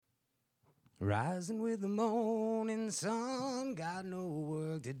Rising with the morning sun, got no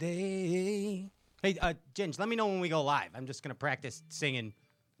work today. Hey, Ginge, let me know when we go live. I'm just going to practice singing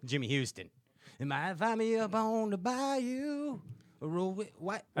Jimmy Houston. You might find me up on the bayou.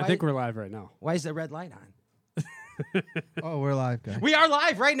 I think we're live right now. Why is the red light on? Oh, we're live, guys. We are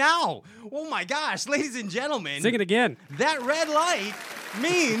live right now. Oh, my gosh, ladies and gentlemen. Sing it again. That red light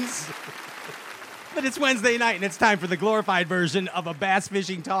means that it's Wednesday night, and it's time for the glorified version of a bass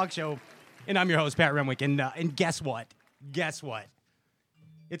fishing talk show. And I'm your host, Pat Renwick, and guess what? Guess what?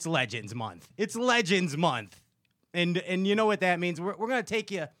 It's Legends Month. It's Legends Month. And you know what that means? We're going to take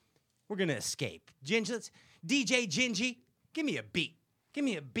you, we're going to escape. Gingy, DJ Gingy, give me a beat. Give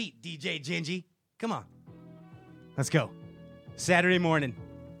me a beat, DJ Gingy. Come on. Let's go. Saturday morning.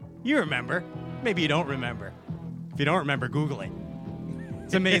 You remember. Maybe you don't remember. If you don't remember, Google it.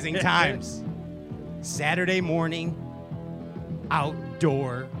 It's amazing times. Saturday morning,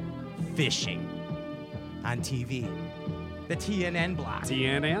 outdoor fishing on TV. The TNN block.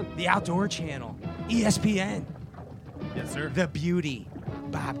 TNN? The Outdoor Channel. ESPN. Yes, sir. The Beauty.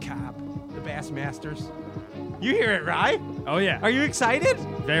 Bob Cobb. The Bassmasters. You hear it, right? Oh, yeah. Are you excited?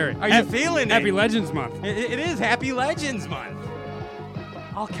 Very. Are you feeling it? Happy Legends Month. It is Happy Legends Month.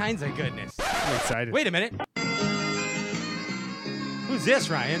 All kinds of goodness. I'm excited. Wait a minute. Who's this,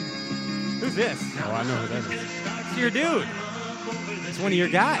 Ryan? Who's this? Oh, I know who that is. It's your dude. It's one of your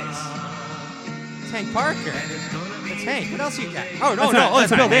guys. It's Hank Parker. It's Hank. What else you got? Oh, no, That's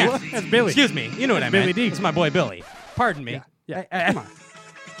that's Bill not Hank. Dance. That's Billy. Excuse me. You know what I Billy meant. D. It's my boy Billy. Pardon me. Yeah. Come on.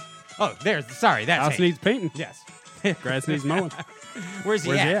 Oh, there's. Sorry, that's House Hank. needs painting. Yes. Grass needs mowing. Where's he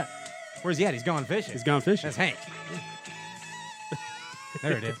Where's at? he at? Where's he at? He's gone fishing. He's gone fishing. That's Hank.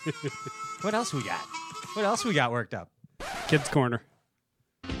 There it is. What else we got? What else we got worked up? Kids Corner.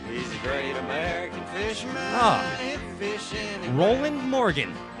 He's a great American fisherman. Oh. Roland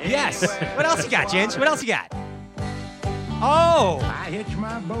Morgan. Yes. What else you got, Ginge? What else you got? Oh, I hitch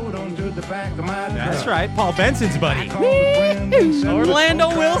my boat onto the back of my that's truck. right. Paul Benson's buddy. Called a friend and said, Orlando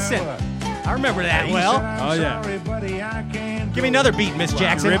 "Let's go Wilson. try what?" I remember that He well. said, "I'm Oh, yeah. sorry, buddy, I can't Give me go." another beat, Miss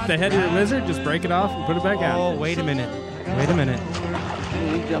Jackson. Rip the head of your lizard, just break it off and put it back out. Oh, wait a minute. Wait a minute.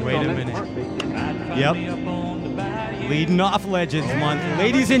 Wait a minute. Yep. Leading off Legends Month.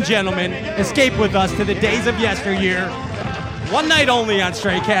 Ladies and gentlemen, escape with us to the days of yesteryear. One night only on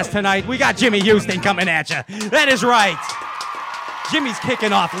Straycast tonight. We got Jimmy Houston coming at you. That is right. Jimmy's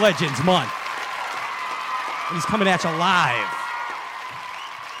kicking off Legends Month. And he's coming at you live.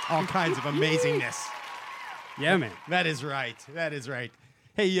 All kinds of amazingness. Yeah, man. That is right. That is right.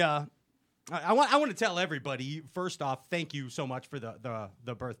 Hey, I want to tell everybody, first off, thank you so much for the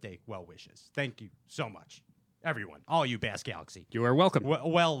birthday well wishes. Thank you so much. Everyone, all you Bass Galaxy. You are welcome.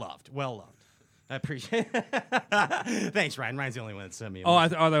 Well loved. Well loved. I appreciate it. Thanks, Ryan. Ryan's the only one that sent me a Oh,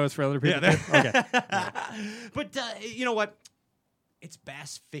 message. that was for other people. Yeah, too? Okay. But you know what? It's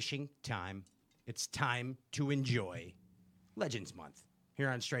bass fishing time. It's time to enjoy Legends Month here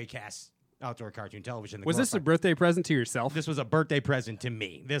on Straycast Outdoor Cartoon Television. Was this a birthday present to yourself? This was a birthday present to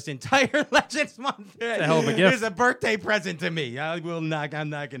me. This entire Legends Month a hell of a gift. is a birthday present to me. I'm not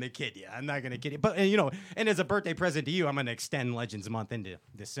going to kid you. I'm not going to kid you. But and as a birthday present to you, I'm going to extend Legends Month into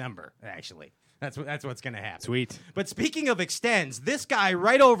December. Actually, that's what's going to happen. Sweet. But speaking of extends, this guy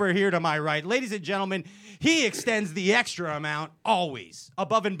right over here to my right, ladies and gentlemen, he extends the extra amount always,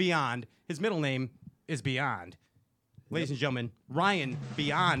 above and beyond. His middle name is Beyond. Ladies and gentlemen, Ryan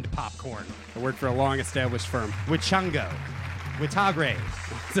Beyond Popcorn. I work for a long-established firm. With Chungo. With Tagre.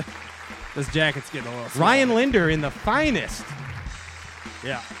 This jacket's getting a little small. Ryan Linder in the finest.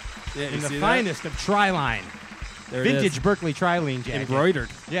 Yeah. Yeah, you In the see that? finest of Tri-Line. There it is. Vintage Berkeley Tri-Line jacket. Embroidered.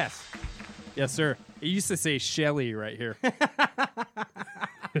 Yes. Yes, sir. It used to say Shelly right here.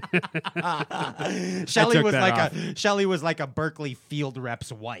 Shelly was like a Berkeley field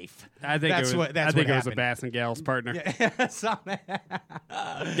rep's wife. I think That's it was, what I think what it was a happened. Bass and Gals partner. Something.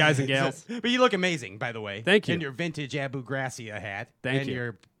 Guys and gals. But you look amazing, by the way. Thank you. In your vintage Abu Gracia hat. Thank and you.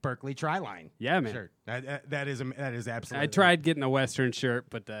 your Berkeley Tri-Line. Yeah, man. Shirt. That is absolutely. I tried getting a Western shirt,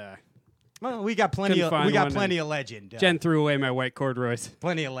 but Well, we got plenty Couldn't of find one, plenty of legend. Jen threw away my white corduroys.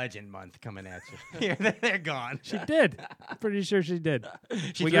 Plenty of legend month coming at you. Yeah, they're gone. She did. Pretty sure she did.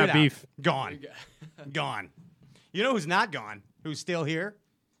 She We threw got it out. beef. Gone. Gone. You know who's not gone? Who's still here?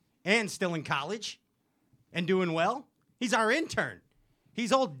 And still in college? And doing well? He's our intern.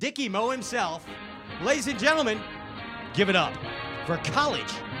 He's old Dickie Moe himself. Ladies and gentlemen, give it up for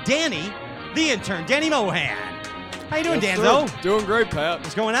college Danny, the intern, Danny Mohan. How you doing, Yes, Danzo? sir. Doing great, Pat.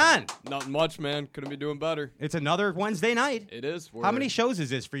 What's going on? Nothing much, man. Couldn't be doing better. It's another Wednesday night. It is. How many shows is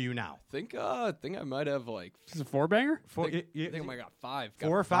this for you now? I think I might have like. This is a four-banger? Four, I think I might got 5.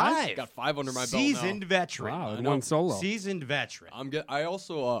 4 or 5? Got 5 under my belt now. Seasoned veteran. Wow, I and know. one solo. Seasoned veteran. I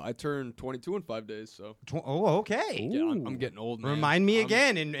also I turned 22 in 5 days, so Oh, okay. yeah, I'm getting old, man. Remind me I'm-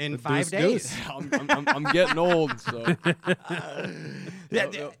 again in 5 days. I'm getting old, so Yeah,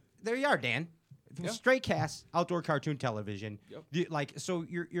 Yep. there you are, Dan. Yeah. Straight cast, outdoor cartoon television. Yep. So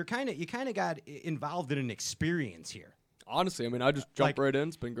you kind of got involved in an experience here, honestly, I mean, I just jumped right in.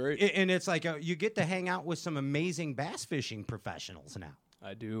 It's been great. and it's like you get to hang out with some amazing bass fishing professionals now.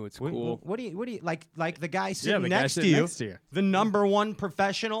 I do. It's What- cool. What do you like the guy sitting the guy next to sitting you, next to you. the number one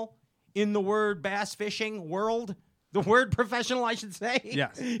professional in the word bass fishing world, the word professional, I should say.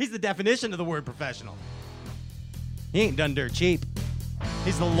 Yes. He's the definition of the word professional. He ain't done dirt cheap.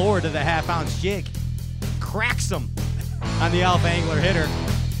 He's the lord of the half-ounce jig. Cracks him on the Alpha Angler hitter.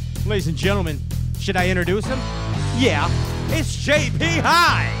 Ladies and gentlemen, should I introduce him? Yeah, it's JP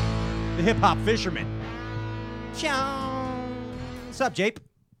High, the hip-hop fisherman. Ciao. What's up, Jape?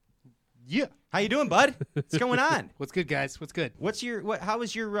 Yeah. How you doing, bud? What's going on? What's good, guys? What's good? How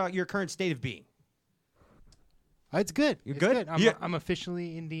is your current state of being? It's good. You It's good? I'm, Yeah. I'm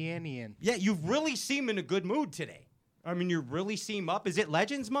officially Indianian. Yeah, you really seem in a good mood today. I mean, you really seem up. Is it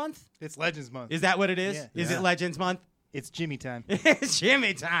Legends Month? It's Legends Month. Is that what it is? Yeah. Is Yeah. it Legends Month? It's Jimmy time. It's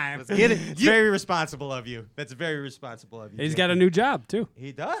Jimmy time. Let's get it. It's very responsible of you. That's very responsible of you. He's Jimmy. got a new job, too.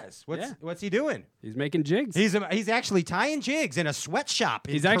 He does. Yeah. What's he doing? He's making jigs. He's actually tying jigs in a sweatshop.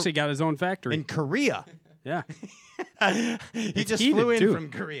 He's actually got his own factory. in Korea. Yeah. He just heated, flew in too. from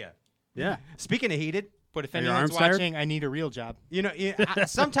Korea. Yeah. Speaking of heated, But if Are your anyone's arms tired? watching, I need a real job. you know,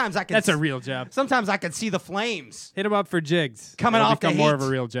 sometimes I can. That's a real job. Sometimes I can see the flames Hit him up for jigs. Coming It'll off the become more of heat. a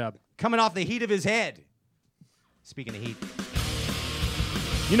real job. coming off the heat of his head. Speaking of heat,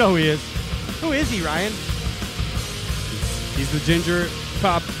 you know who he is. Who is he, Ryan? He's the ginger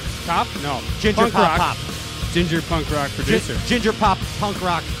pop. No. Ginger punk pop rock. pop. Ginger punk rock producer. Ginger pop punk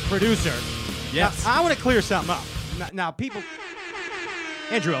rock producer. Yes. Now, I want to clear something up. Now, people.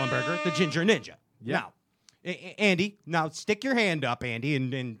 Andrew Ellenberger, the Ginger Ninja. Yeah. Now, Andy, now stick your hand up, Andy,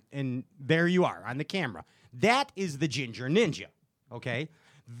 and there you are on the camera. That is the Ginger Ninja, okay?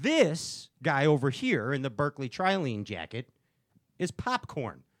 This guy over here in the Berkeley Trilene jacket is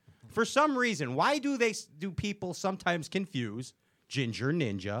Popcorn. For some reason, why do people sometimes confuse Ginger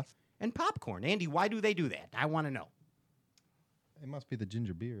Ninja and Popcorn? Andy, why do they do that? I want to know. It must be the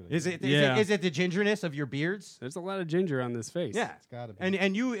ginger beer. Is it Yeah. is it the gingerness of your beards? There's a lot of ginger on this face. Yeah, It's gotta be.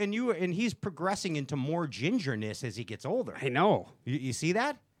 and he's progressing into more gingerness as he gets older. I know. You see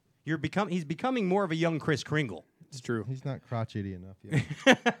that? He's becoming more of a young Kris Kringle. It's true. He's not crotchety enough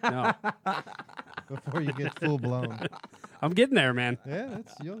yet. No. Before you get full blown. I'm getting there, man. Yeah,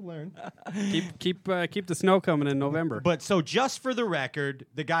 you'll learn. Keep the snow coming in November. But so just for the record,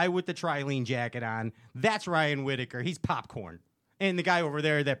 the guy with the Trilene jacket on, that's Ryan Whitaker. He's Popcorn. And the guy over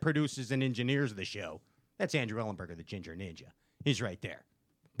there that produces and engineers the show, that's Andrew Ellenberger, the Ginger Ninja. He's right there.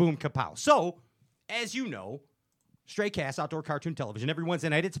 Boom, kapow. So, as you know, Stray Cast Outdoor Cartoon Television, every Wednesday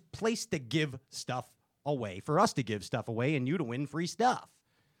night, it's a place to give stuff away, for us to give stuff away and you to win free stuff.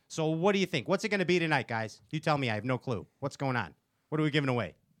 So what do you think? What's it going to be tonight, guys? You tell me. I have no clue. What's going on? What are we giving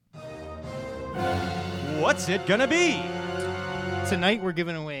away? What's it going to be? Tonight we're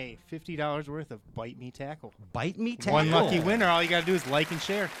giving away $50 worth of Bite Me Tackle. Bite Me Tackle. One lucky winner. All you got to do is like and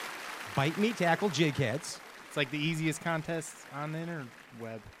share. Bite Me Tackle jig heads. It's like the easiest contest on the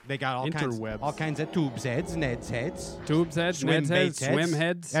interweb. They got Interwebs. all kinds of tubes heads, Neds heads, Tubes heads, swim Neds baits heads, swim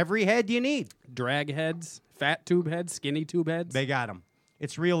heads, Every head you need, drag heads, fat tube heads, skinny tube heads. they got them.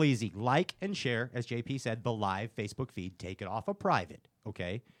 It's real easy. Like and share, as JP said, the live Facebook feed. Take it off of private,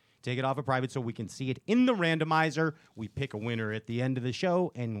 okay? Take it off of private so we can see it in the randomizer. We pick a winner at the end of the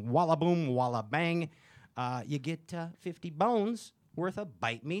show, and walla boom, walla bang, you get 50 bones worth of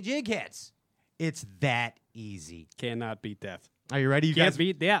Bite Me jig heads. It's that easy. Cannot beat death. Are you ready? You Can't guys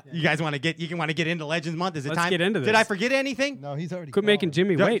beat that. You guys want to get into Legends Month? Is it Let's time? get into Did this. I forget anything? No, he's already Quit making gone.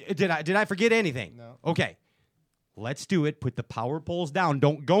 Jimmy wait. Did I forget anything? No. Okay. Let's do it. Put the power poles down.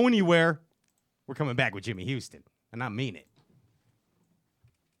 Don't go anywhere. We're coming back with Jimmy Houston, and I mean it.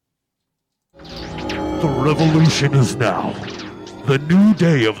 The revolution is now. The new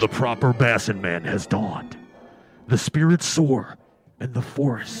day of the proper Bassin Man has dawned. The spirits soar, and the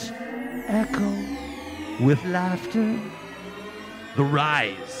forests echo with laughter. The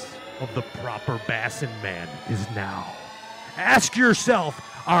rise of the proper Bassin Man is now. Ask yourself,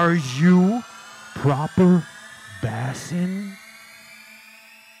 are you proper Bassin?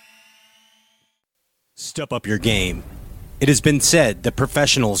 Step up your game. It has been said that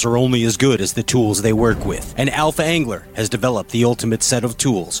professionals are only as good as the tools they work with, and Alpha Angler has developed the ultimate set of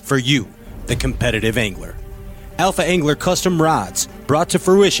tools for you, the competitive angler. Alpha Angler custom rods, brought to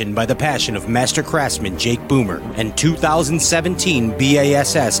fruition by the passion of master craftsman Jake Boomer and 2017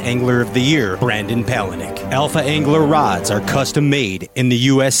 BASS Angler of the Year Brandon Palaniuk. Alpha Angler rods are custom made in the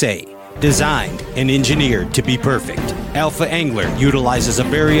USA, designed and engineered to be perfect. Alpha Angler utilizes a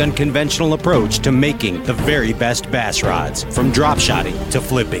very unconventional approach to making the very best bass rods, from drop shotting to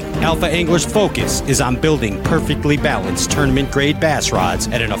flipping. Alpha Angler's focus is on building perfectly balanced tournament-grade bass rods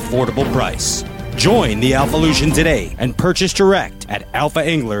at an affordable price. Join the Alphalution today and purchase direct at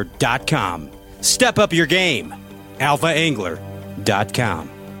alphaangler.com. Step up your game. alphaangler.com.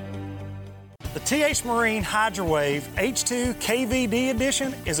 The TH Marine HydroWave H2 KVD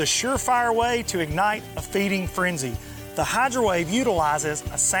Edition is a surefire way to ignite a feeding frenzy. The HydroWave utilizes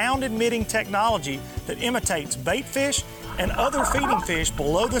a sound-emitting technology that imitates bait fish and other feeding fish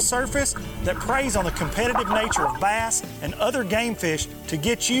below the surface that preys on the competitive nature of bass and other game fish to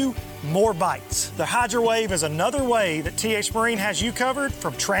get you more bites. The HydroWave is another way that TH Marine has you covered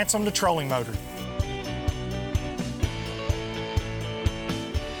from transom to trolling motor.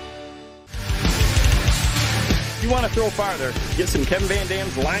 If you want to throw farther, get some Kevin Van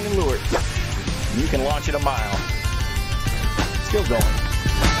Dam's line and lure. You can launch it a mile. Still going.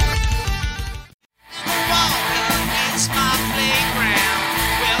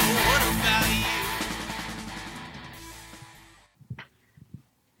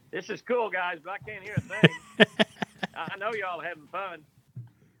 This is cool, guys, but I can't hear a thing. I know y'all having fun.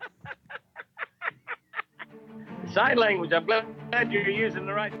 Sign language, I'm glad you're using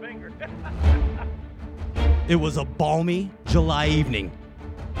the right finger. It was a balmy July evening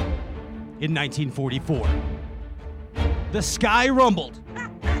in 1944. The sky rumbled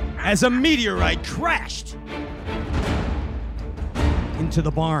as a meteorite crashed into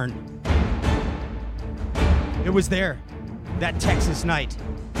the barn. It was there, that Texas night,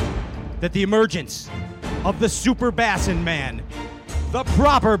 that the emergence of the Super Bassin Man, the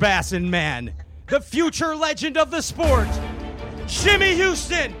proper Bassin Man, the future legend of the sport, Jimmy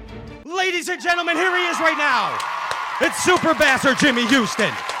Houston. Ladies and gentlemen, here he is right now. It's Super Basser Jimmy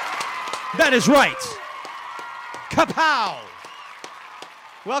Houston. That is right. Kapow!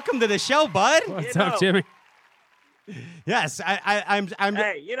 Welcome to the show, bud. What's up, Jimmy? Yes, I'm.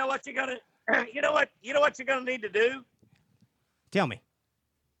 Hey, you know what you're gonna, you know what you're gonna need to do? Tell me.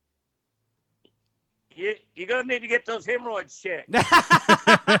 You're gonna need to get those hemorrhoids checked.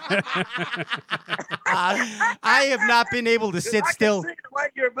 I have not been able to sit still. I can see the way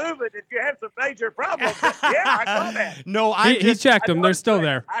you're moving that you have some major problems. Yeah, I saw that. No, he checked them. They're still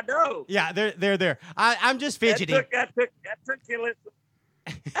there. I know. Yeah, they're there. I'm just fidgety. That took you.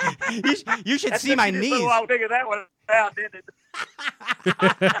 You should see my knees. I'll figure that one out, didn't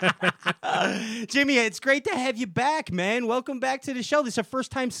it? Jimmy, it's great to have you back, man. Welcome back to the show. This is our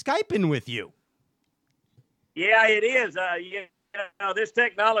first time Skyping with you. Yeah, it is. This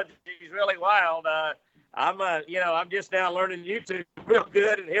technology is really wild. I'm just now learning YouTube real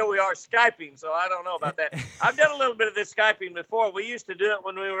good, and here we are Skyping. So I don't know about that. I've done a little bit of this Skyping before. We used to do it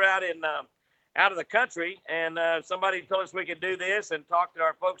when we were out of the country, and somebody told us we could do this and talk to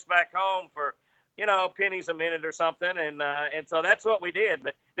our folks back home for, pennies a minute or something, and so that's what we did.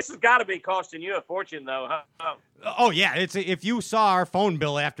 But this has got to be costing you a fortune, though, huh? Oh yeah, if you saw our phone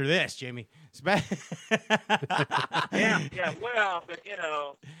bill after this, Jimmy. Yeah. Well, but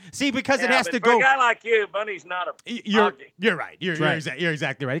See, because it has to for go. A guy like you, money's not a. You're right. You're right. You're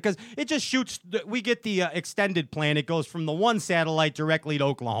exactly right. Because it just shoots. We get the extended plan. It goes from the one satellite directly to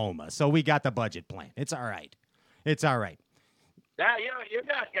Oklahoma. So we got the budget plan. It's all right. It's all right. Now you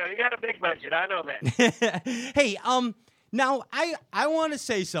got a big budget. I know that. Hey, now I want to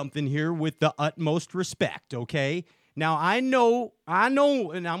say something here with the utmost respect. Okay. Now I know,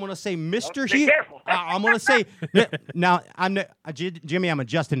 and I'm going to say, Mr. Be careful. I'm going to say now. Jimmy. I'm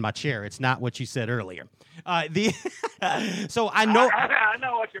adjusting my chair. It's not what you said earlier. So I know. I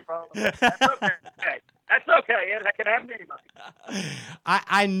know what your problem is. That's okay. That's okay. That can happen to anybody.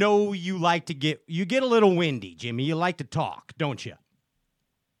 I know you like to get a little windy, Jimmy. You like to talk, don't you?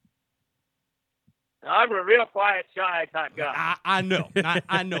 I'm a real quiet, shy type guy. I know.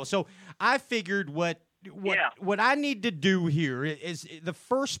 I know. So I figured what I need to do here is the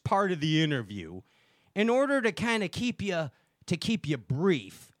first part of the interview, in order to kind of keep you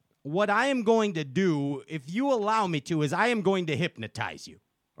brief. What I am going to do, if you allow me to, is I am going to hypnotize you.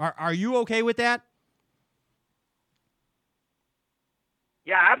 Are you okay with that?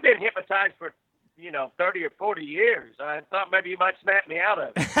 Yeah, I've been hypnotized for 30 or 40 years. I thought maybe you might snap me out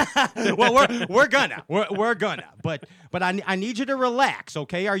of it. Well, we're gonna, but I need you to relax,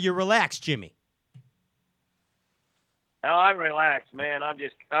 okay? Are you relaxed, Jimmy? No, I'm relaxed, man.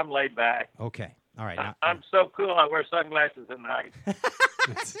 I'm laid back. Okay, all right. Now, I'm so cool. I wear sunglasses at night.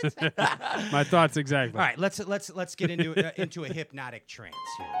 My thoughts exactly. all right, let's get into a hypnotic trance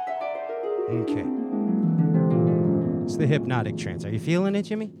here. Okay, it's the hypnotic trance. Are you feeling it,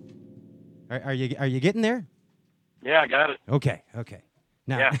 Jimmy? Are you getting there? Yeah, I got it. Okay.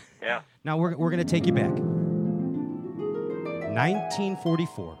 Now, Yeah. Now we're gonna take you back.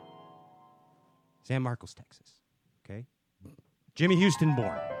 1944, San Marcos, Texas. Okay, Jimmy Houston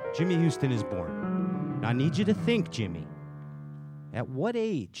born. Jimmy Houston is born. Now I need you to think, Jimmy. At what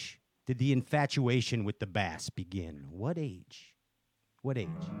age did the infatuation with the bass begin? What age? 3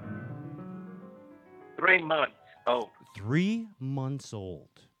 months old. 3 months old.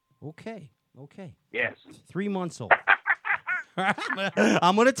 Okay. Yes. 3 months old.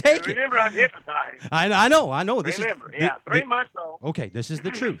 I'm gonna take it. Remember, I'm hypnotized. I know. Remember, 3 months old. Okay, this is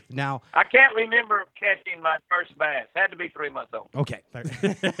the truth. Now, I can't remember catching my first bass. Had to be 3 months old. okay.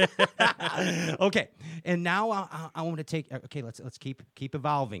 Okay. And now I want to take. Okay, let's keep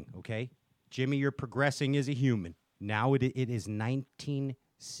evolving. Okay, Jimmy, you're progressing as a human. Now it is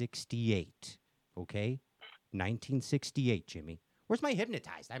 1968. Okay, 1968, Jimmy. Where's my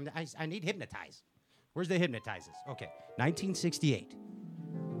hypnotized? I need hypnotized. Where's the hypnotizers? Okay, 1968.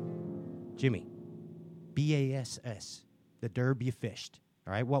 Jimmy, BASS, the derb you fished.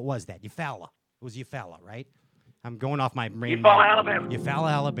 All right, what was that? Eufaula. It was Eufaula, right? I'm going off my brain. Eufaula, Alabama.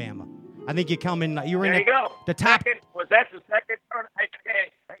 Eufaula, Alabama. I think you come in. You were There in you go. the top. Was that the second tournament?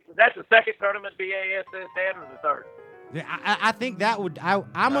 Was that the second tournament BASS had, or the third? I think that would.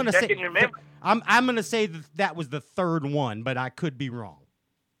 I'm going to say. Checking your memory. I'm going to say that was the third one, but I could be wrong.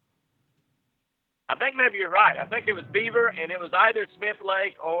 I think maybe you're right. I think it was Beaver, and it was either Smith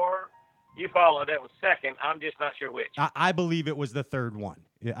Lake or Eufaula that was second. I'm just not sure which. I believe it was the third one.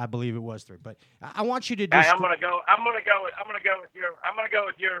 Yeah, I believe it was third. But I want you to. Hey, I'm gonna go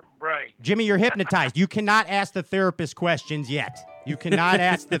with your brain. Jimmy, you're hypnotized. You cannot ask the therapist questions yet. You cannot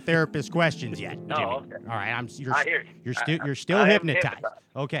ask the therapist questions yet, Jimmy. Oh, okay. All right, I hear you. You're still I am hypnotized. hypnotized.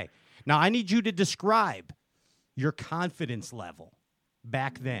 Okay. Now I need you to describe your confidence level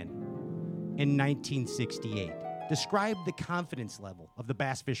back then in 1968. Describe the confidence level of the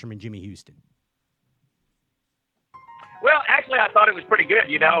bass fisherman Jimmy Houston. Well, actually, I thought it was pretty good,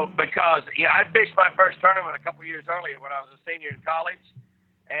 because I fished my first tournament a couple years earlier when I was a senior in college,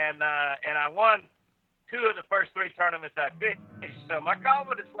 and I won 2 of the first 3 tournaments I fished. So my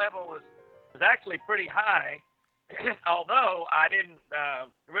confidence level was actually pretty high, although I didn't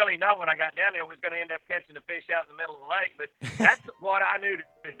really know when I got down there I was going to end up catching a fish out in the middle of the lake. But that's what I knew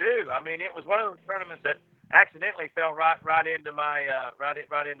to do. I mean, it was one of those tournaments that accidentally fell right into my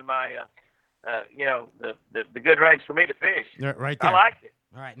the good range for me to fish. Right there. I liked it.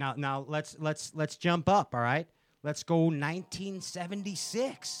 All right, now let's jump up. All right, let's go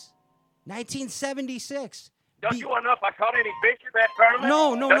 1976. 1976. Don't you want to know if I caught any fish in that tournament?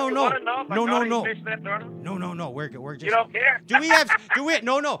 No. Don't you want to know if I caught any fish in that tournament? No. We're just. You don't care? Do we have?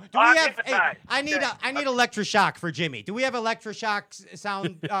 No. Do we have? Hey, hypnotized. I need electroshock for Jimmy. Do we have electroshock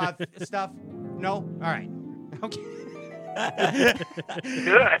sound stuff? No. All right. Okay.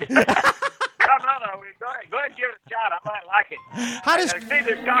 Good. No. Go ahead and give it a shot. I might like it. How does? It's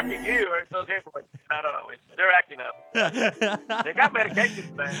either shocking you or it's those influences. I don't know. They're acting up. They got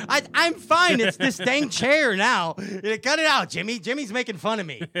medication, man. I'm fine. It's this dang chair now. Cut it out, Jimmy. Jimmy's making fun of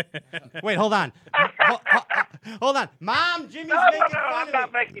me. Wait, hold on. Hold on. Mom, Jimmy's making fun of me. I'm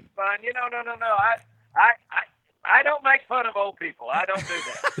not making fun. No. I don't make fun of old people. I don't do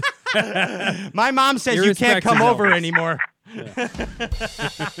that. My mom says you can't come over anymore.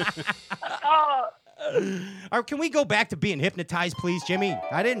 Or can we go back to being hypnotized, please, Jimmy?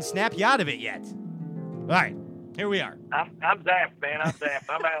 I didn't snap you out of it yet. All right, here we are. I'm zapped, man. I'm zapped.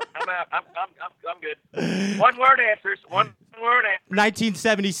 I'm out. I'm good. One word answers.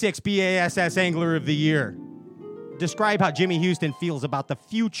 1976 BASS Angler of the Year. Describe how Jimmy Houston feels about the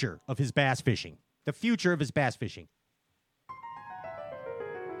future of his bass fishing. The future of his bass fishing.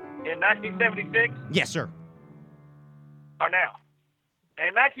 In 1976? Yes, sir. Or now?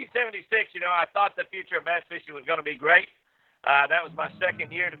 In 1976, I thought the future of bass fishing was going to be great. That was my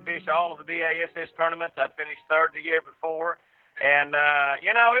second year to fish all of the BASS tournaments. I finished third the year before, and that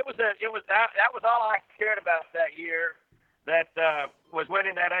was all I cared about that year. That was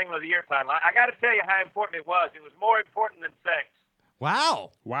winning that Angler of the Year title. I got to tell you how important it was. It was more important than sex. Wow.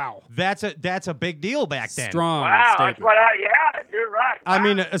 Wow. That's a big deal back then. Strong Wow, statement. that's what yeah, you're right. I Wow.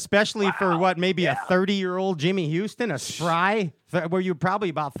 mean, especially for what, maybe Yeah. a 30-year-old Jimmy Houston, a spry, where you're probably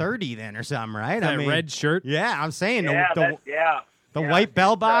about 30 then or something, right? That I mean, red shirt. Yeah, I'm saying yeah, the yeah. white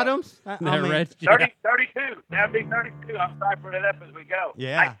bell bottoms. I That mean, red. 32. That'd be 32. I'm ciphering it up as we go.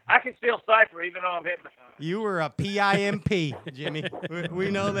 Yeah. I can still cipher even though I'm hitting. You were a PIMP, Jimmy.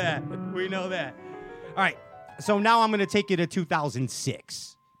 We know that. We know that. All right. So now I'm going to take you to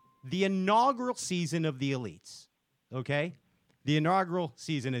 2006, the inaugural season of the Elites. Okay? The inaugural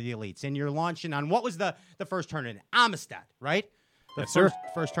season of the Elites. And you're launching on, what was the first tournament? Amistad, right? The Yes, sir.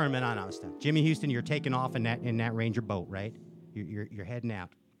 first tournament on Amistad. Jimmy Houston, you're taking off in that Ranger boat, right? You're heading out.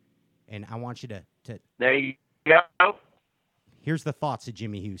 And I want you to There you go. here's the thoughts of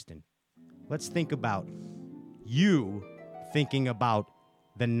Jimmy Houston. Let's think about you thinking about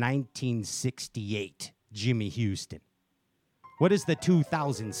the 1968 Jimmy Houston. What is the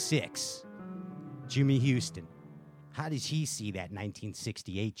 2006 Jimmy Houston? How does he see that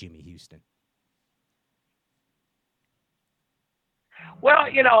 1968 Jimmy Houston? Well,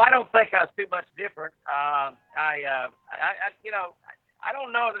 I don't think I was too much different. I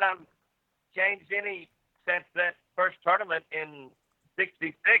don't know that I'm changed any since that first tournament in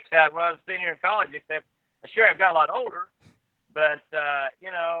 '66 when I was a senior in college. Except, sure, I've got a lot older, but I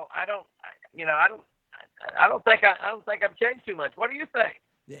don't think I've changed too much. What do you think?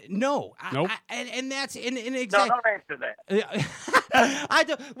 No. Nope. And that's in No, exact. don't answer that. I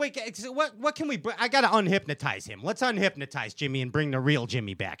don't wait. So what can we? I gotta unhypnotize him. Let's unhypnotize Jimmy and bring the real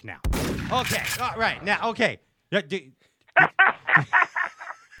Jimmy back now. Okay. All right. Now. Okay. All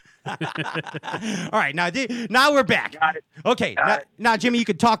right. Now we're back. Got it. Okay. Got it. Now, Jimmy, you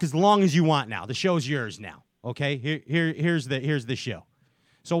can talk as long as you want. Now the show's yours. Now. Okay. Here's the show.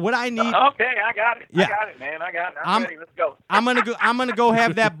 So what I need. Okay, I got it. Yeah. I got it, man. I got it. I'm ready. Let's go. I'm gonna go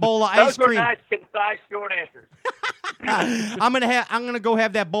have that bowl of ice Those were cream. nice, concise, short answers. I'm gonna go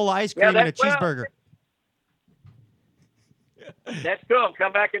have that bowl of ice cream and a that's- well, cheeseburger. That's cool.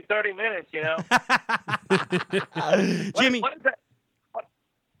 Come back in 30 minutes. Jimmy. What is that?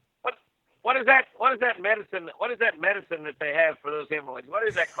 What is that? What is that medicine? What is that medicine that they have for those hemorrhoids? What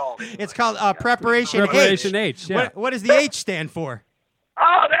is that called? It's called Preparation Preparation H, yeah. What does the H stand for?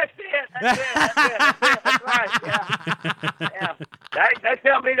 Oh, that's it. That's right. Yeah. They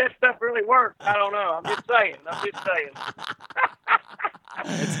tell me that stuff really works. I don't know. I'm just saying.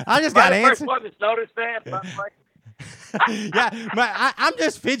 I just got the first answered. one that's noticed that. Yeah, I'm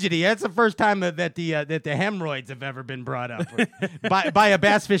just fidgety. That's the first time that the hemorrhoids have ever been brought up by a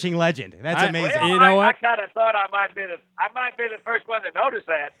bass fishing legend. That's amazing. Well, You know what? I kind of thought I might be the first one to notice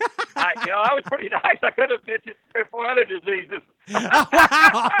that. I was pretty nice. I could have mentioned 3 or 4 other diseases.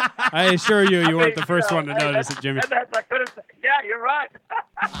 I assure you, you weren't the first one to hey, notice it, Jimmy. I could have. Yeah, you're right.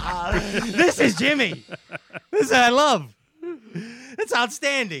 This is Jimmy. This I love. That's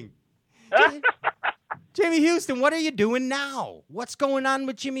outstanding. Jimmy Houston, what are you doing now? What's going on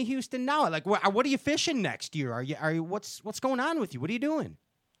with Jimmy Houston now? Like, what are you fishing next year? Are you? What's going on with you? What are you doing?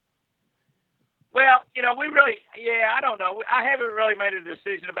 Well, I don't know. I haven't really made a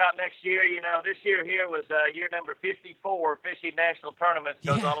decision about next year. This year here was year number 54, Fishing National Tournaments,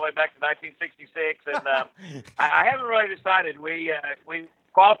 goes all the way back to 1966, and I haven't really decided. We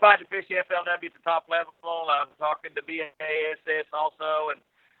qualified to fish the FLW at the top level. I'm talking to BASS also, and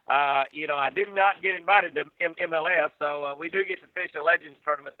I did not get invited to MLS, so we do get to fish a Legends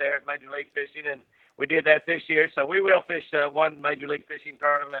tournament there at Major League Fishing, and we did that this year. So we will fish one Major League Fishing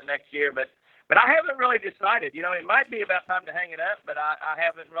tournament next year, but I haven't really decided. It might be about time to hang it up, but I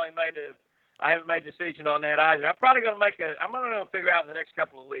haven't really made a decision on that either. I'm probably going to I'm going to figure out in the next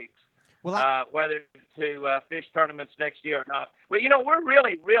couple of weeks whether to fish tournaments next year or not. Well, we're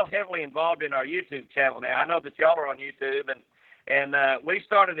really real heavily involved in our YouTube channel now. I know that y'all are on YouTube, and we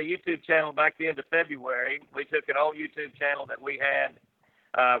started a YouTube channel back the end of February. We took an old YouTube channel that we had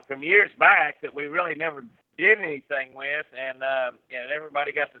from years back that we really never did anything with, and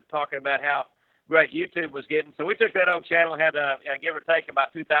everybody got to talking about how great YouTube was getting. So we took that old channel, had give or take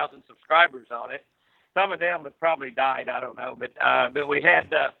about 2,000 subscribers on it. Some of them have probably died, I don't know, but we had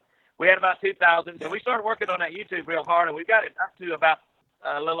about 2,000. So we started working on that YouTube real hard, and we got it up to about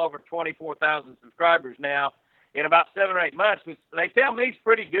a little over 24,000 subscribers now in about 7 or 8 months. Which they tell me it's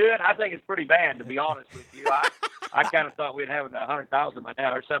pretty good. I think it's pretty bad, to be honest with you. I kind of thought we'd have 100,000 by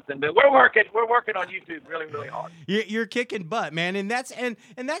now or something. But we're working on YouTube really, really hard. You're kicking butt, man, and that's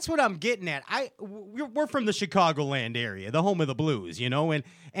what I'm getting at. We're from the Chicagoland area, the home of the blues, you know, and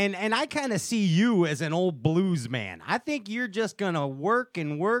I kind of see you as an old blues man. I think you're just gonna work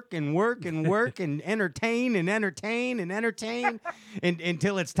and work and work and work and entertain and entertain and entertain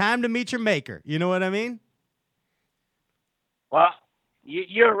until it's time to meet your maker. You know what I mean? Well,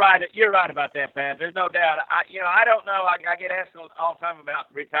 you're right. You're right about that, Pat. There's no doubt. I don't know. I get asked all the time about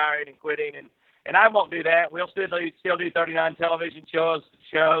retiring and quitting, and I won't do that. We'll still do 39 television shows.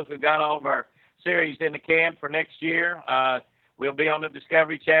 We've got all of our series in the can for next year. We'll be on the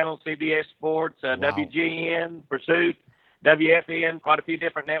Discovery Channel, CBS Sports, WGN, Pursuit, WFN, quite a few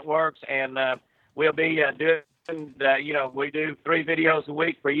different networks, and we'll be doing. We do 3 videos a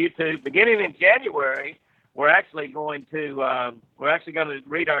week for YouTube. Beginning in January, we're actually going to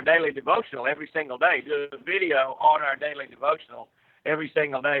read our daily devotional every single day. Do a video on our daily devotional every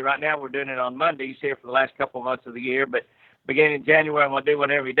single day. Right now, we're doing it on Mondays here for the last couple of months of the year, but beginning in January, I'm going to do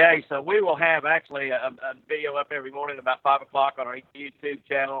one every day. So we will have actually a video up every morning about 5 o'clock on our YouTube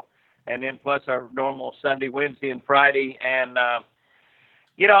channel, and then plus our normal Sunday, Wednesday, and Friday. And,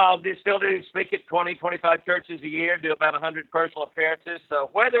 I'll still speak at 20, 25 churches a year, do about 100 personal appearances. So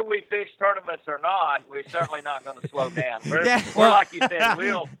whether we fish tournaments or not, we're certainly not going to slow down. We're like you said,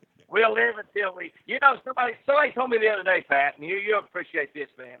 we'll live until we. Somebody told me the other day, Pat, and you appreciate this,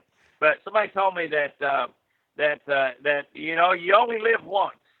 man. But somebody told me that you only live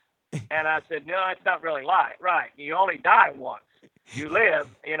once, and I said, no, it's not really right. You only die once. You live,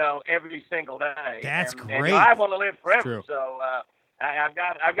 every single day. That's great. great. And I want to live forever, True. so. I've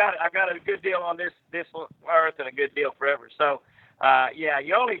got a good deal on this earth and a good deal forever. So,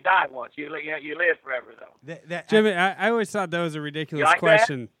 you only die once. You live forever though. Jimmy, I always thought that was a ridiculous like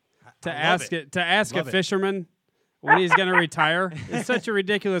question to love ask Love a it. fisherman when he's going to retire. It's such a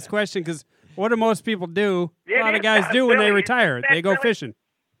ridiculous question because what do most people do? A lot of guys do when they retire. They go fishing.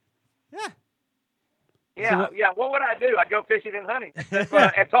 Yeah. What would I do? I'd go fishing and hunting.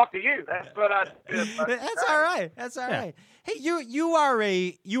 And talk to you. That's what I do. That's all right. That's all right. Hey, you are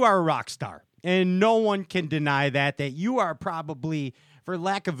a rock star, and no one can deny that you are probably, for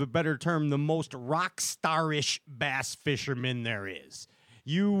lack of a better term, the most rock starish bass fisherman there is.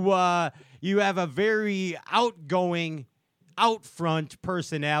 You have a very outgoing, out front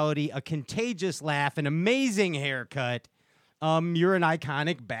personality, a contagious laugh, an amazing haircut. You're an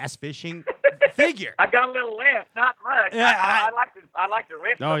iconic bass fishing figure. I got a little laugh, not much. Yeah, I like to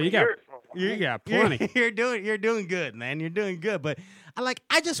rip. Oh, some you of got yours for me. you got plenty. You're doing good, man. You're doing good. But I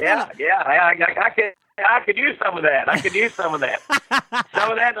just Yeah, want I could use some of that.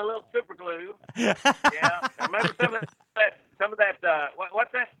 Some of that and a little super glue. Yeah, remember some of that.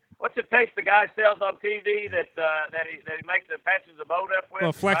 What's that? What's the taste the guy sells on TV that he makes the patches the boat up with?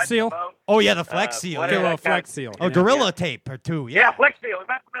 Well, Flex Seal? Oh yeah, the Flex Seal. Get a little Flex Seal. Oh, Gorilla Tape or two. Yeah, Flex Seal. We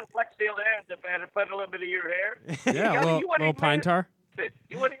might put a Flex Seal there and put a little bit of your hair. Yeah, You wouldn't little even pine miss tar. it.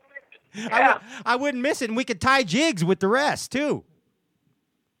 You wouldn't even miss it. Yeah. I wouldn't miss it, and we could tie jigs with the rest too.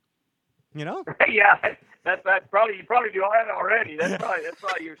 You know? Yeah, that's probably you probably do all that already. That's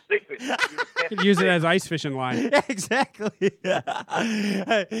probably your secret. You could use it as ice fishing line. Yeah, exactly.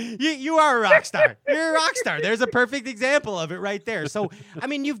 You are a rock star. You're a rock star. There's a perfect example of it right there. So, I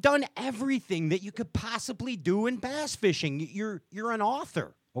mean, you've done everything that you could possibly do in bass fishing. You're an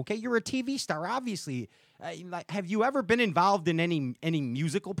author, okay? You're a TV star, obviously. Have you ever been involved in any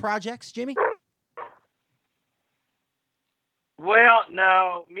musical projects, Jimmy? Well,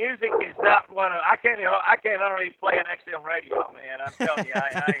 no, music is not one of. I can't hardly play an XM radio, man. I'm telling you,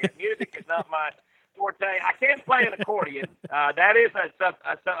 music is not my forte. I can play an accordion. That is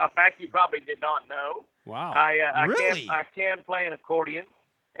a fact you probably did not know. Wow. Really? I can play an accordion,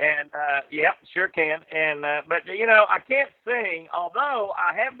 and yep, sure can. And but I can't sing. Although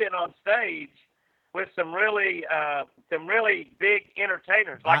I have been on stage with some really big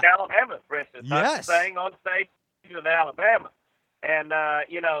entertainers, like Alabama, for instance. Yes. I sang on stage in Alabama. And,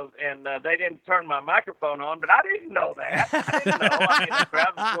 they didn't turn my microphone on, but I didn't know that. I didn't know. The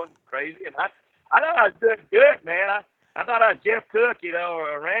crowd was going crazy. And I thought I was doing good, man. I thought I was Jeff Cook,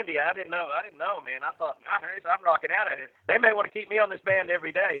 or Randy. I didn't know, man. I thought, I'm rocking out at it. They may want to keep me on this band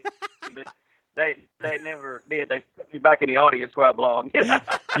every day. But they never did. They put me back in the audience where I belong.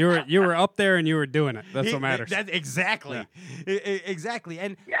 You were up there and you were doing it. That's what matters. Exactly. Yeah. Exactly.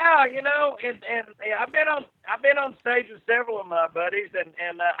 And yeah, and I've been on stage with several of my buddies,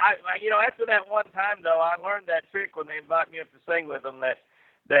 and I after that one time though, I learned that trick when they invite me up to sing with them, that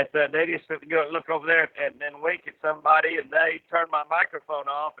that they just go look over there and then wink at somebody, and they turn my microphone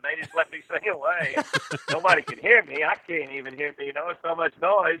off, and they just let me sing away. Nobody can hear me. I can't even hear me. There's so much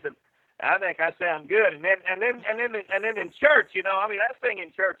noise, and I think I sound good. And then in church, I mean, I sing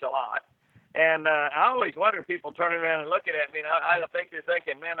in church a lot, and I always wonder, people turning around and looking at me, and I think they're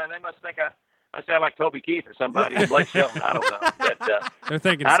thinking, man, they must think I sound like Toby Keith or somebody. Blake Shelton. I don't know. But, they're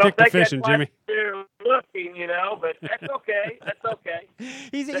thinking I don't stick to think fishing, that's why Jimmy. they're looking, but that's okay. That's okay.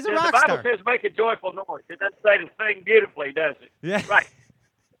 He's a the rock Bible star. says make a joyful noise. It doesn't say to sing beautifully, does it? Yeah. Right.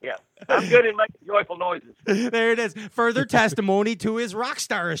 Yeah. I'm good at making joyful noises. There it is. Further testimony to his rock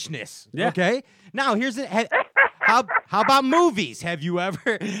starishness. Yeah. Okay. Now here's it. How about movies? Have you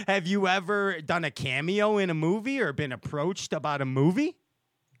ever done a cameo in a movie or been approached about a movie?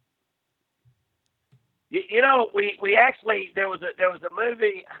 We actually there was a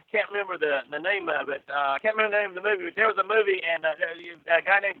movie. I can't remember the name of it. I can't remember the name of the movie. But there was a movie, and a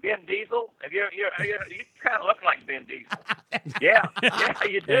guy named Ben Diesel. You kind of look like Ben Diesel. Yeah,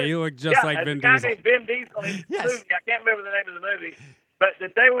 you do. Yeah, you look just like Ben Diesel. A guy named Ben Diesel in the movie. I can't remember the name of the movie, but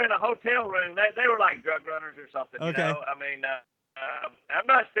that they were in a hotel room. They were like drug runners or something. Okay. I mean. I'm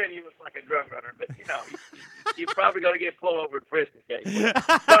not saying you look like a drug runner, but you're probably going to get pulled over at frisk occasionally.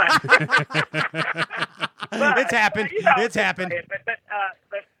 But It's happened. It's happened.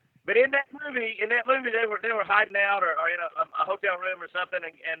 But in that movie, they were hiding out or in a hotel room or something,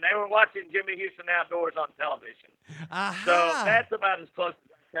 and they were watching Jimmy Houston Outdoors on television. So that's about as close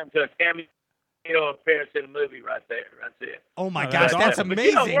as I come to a cameo appearance in a movie right there. That's it. Oh my gosh, that's But,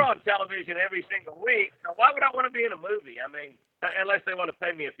 amazing. we're on television every single week. So why would I want to be in a movie? I mean, unless they want to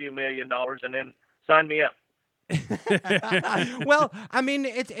pay me a few $1 million and then sign me up. Well, I mean,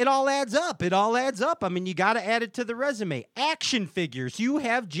 it all adds up. It all adds up. I mean, you got to add it to the resume. Action figures. You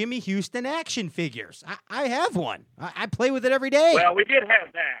have Jimmy Houston action figures. I have one. I play with it every day. Well, we did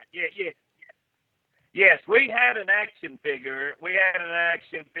have that. Yes, we had an action figure. We had an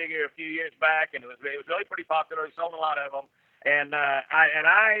action figure a few years back, and it was really pretty popular. We sold a lot of them. And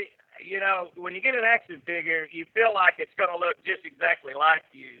I, when you get an action figure, you feel like it's going to look just exactly like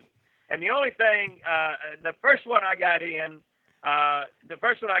you. And the only thing, the first one I got in, I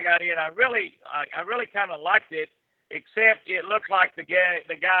really kind of liked it, except it looked like the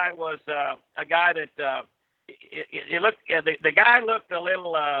guy was a guy that the guy looked a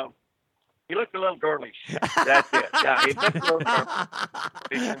little. He looked a little girlish. That's it. Yeah, he looked a little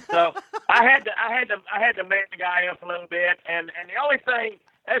girlish. So I had to man the guy up a little bit, and the only thing.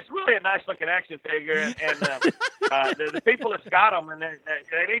 It's really a nice looking action figure, and the people that's got them, and they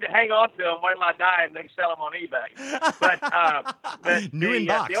need to hang on to them when I die, and they sell them on eBay. But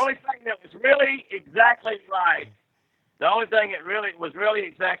the only thing that was really exactly right,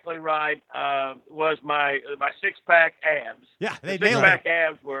 was my 6-pack abs. Yeah, they the nailed 6-pack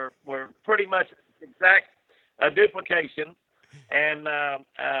abs were pretty much exact duplication. And let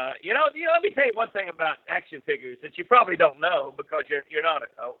me tell you one thing about action figures that you probably don't know because you're not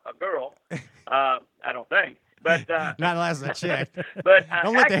a girl. I don't think, but not unless I checked. But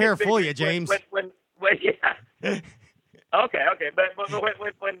don't let the hair fool you, James. Okay. But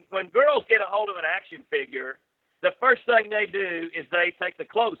when girls get a hold of an action figure, the first thing they do is they take the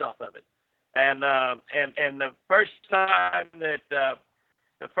clothes off of it, and the first time that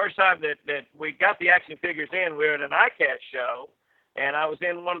we got the action figures in, we were at an ICAST show, and I was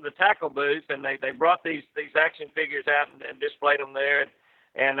in one of the tackle booths, and they brought these action figures out and displayed them there,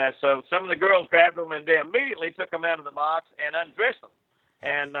 and so some of the girls grabbed them and they immediately took them out of the box and undressed them,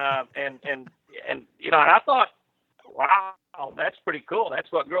 and I thought, wow, that's pretty cool.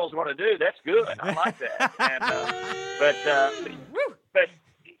 That's what girls want to do. That's good. I like that. And, but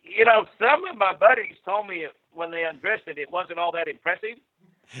some of my buddies told me when they undressed it, it wasn't all that impressive.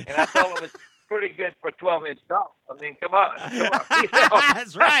 And I told them it's pretty good for 12-inch dogs. I mean, come on.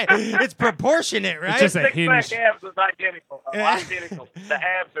 That's right. It's proportionate, right? It's just a hinge. The abs was identical. Identical. The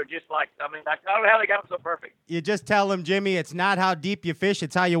abs are just like, I don't know how they got them so perfect. You just tell them, Jimmy, it's not how deep you fish,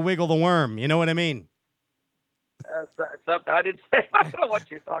 it's how you wiggle the worm. You know what I mean? Something I didn't say. I don't know what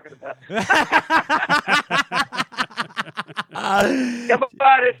you're talking about. Come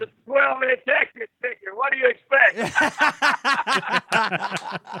on, it's a 12-inch action figure. What do you expect?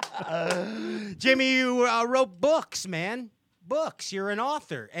 Jimmy, you wrote books, man. Books. You're an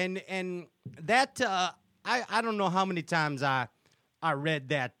author, and that I don't know how many times I read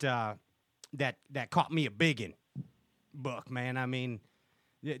that caught me a biggin book, man. I mean,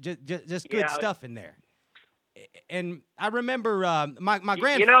 just good stuff in there. And I remember my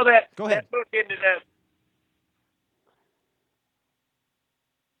grandfather. You know that. Go ahead. That book ended up.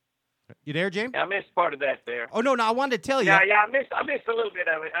 You there, James? I missed part of that there. Oh no, I wanted to tell you. Yeah, I missed a little bit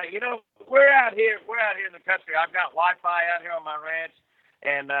of it. We're out here in the country. I've got Wi-Fi out here on my ranch,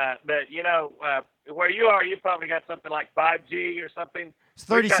 and but where you are, you probably got something like 5G or something. It's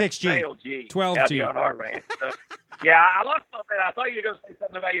 36G, 12G out here on our ranch. So, yeah, I lost a little bit. I thought you were going to say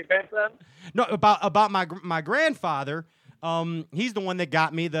something about your grandson. No, about my grandfather. He's the one that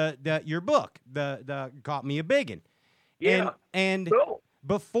got me your book. The got me a biggin. Yeah, and cool.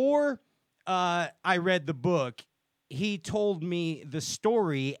 Before I read the book, he told me the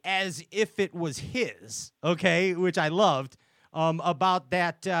story as if it was his, okay, which I loved, about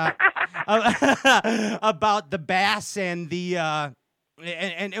that, about the bass and the,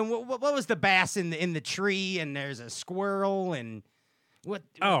 and what was the bass in the tree, and there's a squirrel and what?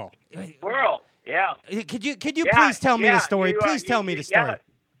 Oh. Squirrel, yeah. Could you please tell me the story? Please tell me the story.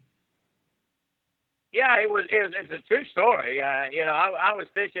 Yeah, it's a true story. I was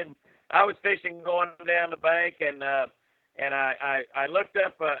fishing going down the bank, and I looked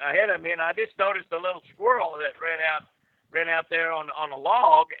up ahead of me, and I just noticed a little squirrel that ran out there on a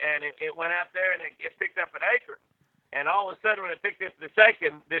log, and it went out there and it picked up an acorn. And all of a sudden, when it picked up the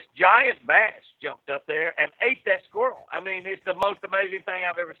second, this giant bass jumped up there and ate that squirrel. I mean, it's the most amazing thing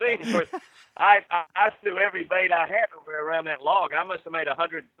I've ever seen. Of course, I threw every bait I had over around that log. I must have made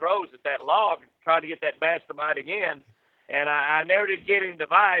 100 throws at that log, trying to get that bass to bite again. And I never did get him to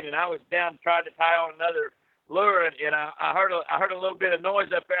bite. And I was down trying to tie on another lure, and I heard a little bit of noise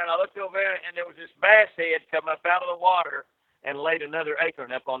up there. And I looked over there, and there was this bass head come up out of the water and laid another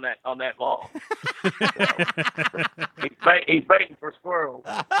acorn up on that log. He's baiting for squirrels.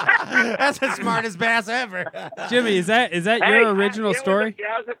 That's the smartest bass ever. Jimmy, is that your original story? It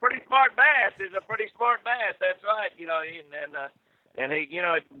was a pretty smart bass. It's a pretty smart bass. That's right. And he,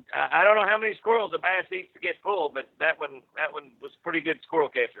 I don't know how many squirrels a bass eats to get full, but that one was a pretty good squirrel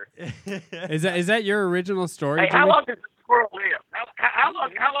catcher. Is that your original story? Hey, Jimmy? how long does a squirrel live? How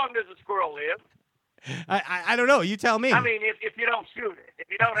long does a squirrel live? I don't know. You tell me. I mean, if you don't shoot it,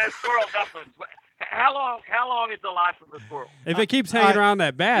 if you don't have squirrel dumplings, how long is the life of a squirrel? If it keeps hanging around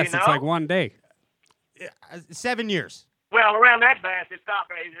that bass, it's like one day. 7 years. Well, around that bass, it's not.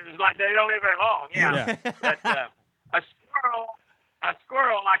 It's like they don't live very long. Yeah. But a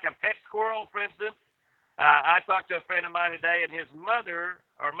squirrel, like a pet squirrel, for instance. I talked to a friend of mine today, and his mother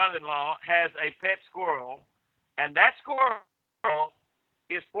or mother-in-law has a pet squirrel, and that squirrel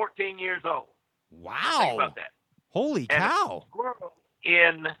is 14 years old. Wow. Think about that. Holy cow.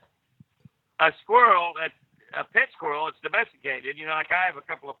 A squirrel, a pet squirrel, it's domesticated. Like I have a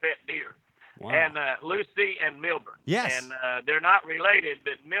couple of pet deer. Wow. And Lucy and Milburn. Yes. And they're not related,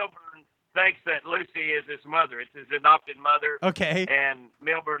 but Milburn thinks that Lucy is his mother. It's his adopted mother. Okay. And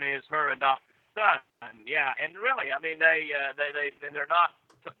Milburn is her adopted son. Yeah. And really, I mean, they're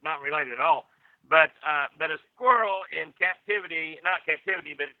not related at all. But a squirrel in captivity, not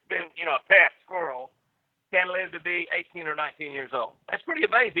captivity, but it's been, a pet squirrel, can live to be 18 or 19 years old. That's pretty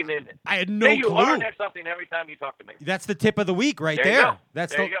amazing, isn't it? I had no clue. You learn something every time you talk to me. That's the tip of the week right there. You go.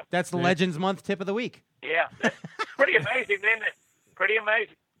 That's there you go. That's the Legends Month tip of the week. Yeah. That's pretty amazing, isn't it? Pretty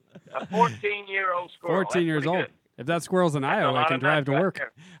amazing. A 14-year-old squirrel. 14 years old. Good. If that squirrel's in Iowa, I can drive to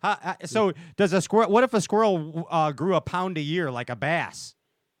work. So does a squirrel? What if a squirrel grew a pound a year like a bass?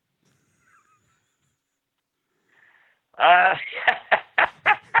 I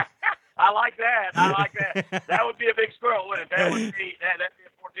like that. That would be a big squirrel, wouldn't it? That'd be a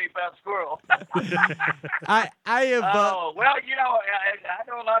 14-pound squirrel. I have. Oh well, I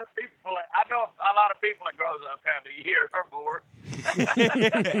know a lot of people. That grows a pound a year or more.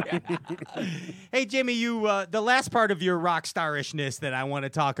 Hey Jimmy, the last part of your rock starishness that I want to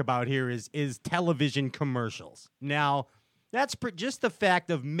talk about here is television commercials. Now, that's just the fact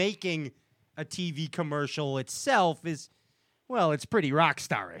of making a TV commercial itself is, well, it's pretty rock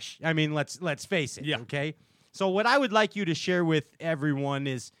starish. I mean, let's face it. Yeah. Okay. So what I would like you to share with everyone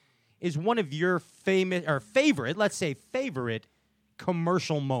is one of your favorite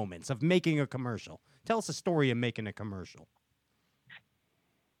commercial moments of making a commercial. Tell us a story of making a commercial.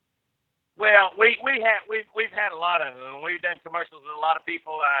 Well, we've had a lot of them. We've done commercials with a lot of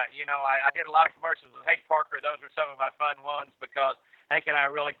people. I did a lot of commercials with Hank Parker. Those are some of my fun ones because Hank and I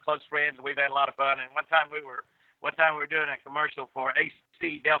are really close friends, and we've had a lot of fun. And one time we were doing a commercial for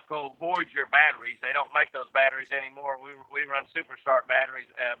AC Delco Voyager batteries. They don't make those batteries anymore. We run Superstart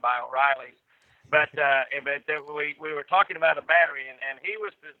batteries by O'Reilly's. But we were talking about a battery, and he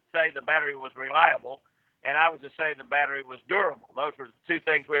was to say the battery was reliable, and I was to say the battery was durable. Those were the two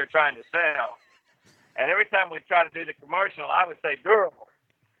things we were trying to sell. And every time we'd try to do the commercial, I would say durable,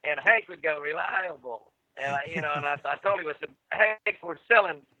 and Hank would go reliable. And I told him, I said, Hank, we're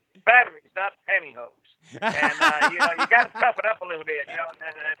selling batteries, not pantyhose. And you got to tough it up a little bit. And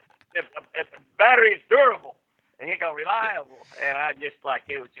if the battery is durable and you go reliable, and I just like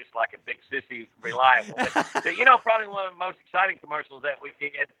it was just like a big sissy reliable. But, probably one of the most exciting commercials that we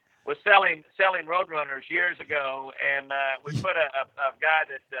did was selling Roadrunners years ago, and we put a guy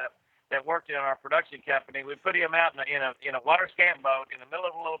that worked in our production company. We put him out in a water scan boat in the middle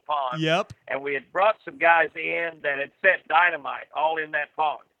of a little pond. Yep. And we had brought some guys in that had set dynamite all in that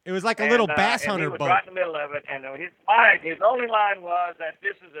pond. It was like a little bass hunter and he was boat. right in the middle of it, and his only line was that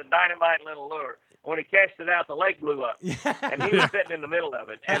this is a dynamite little lure. When he cast it out, the lake blew up, and he was sitting in the middle of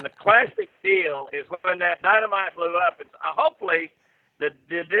it. And the classic deal is when that dynamite blew up, hopefully the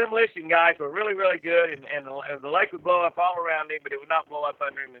demolition guys were really, really good, and the lake would blow up all around him, but it would not blow up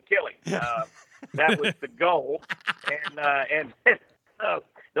under him and kill him. That was the goal. And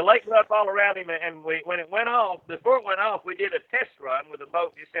the lake blew up all around him, and when it went off, before it went off, we did a test run with the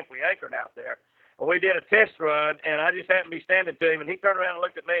boat just simply anchored out there. And we did a test run, and I just happened to be standing to him, and he turned around and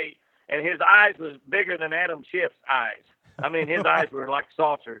looked at me, and his eyes was bigger than Adam Schiff's eyes. I mean, his eyes were like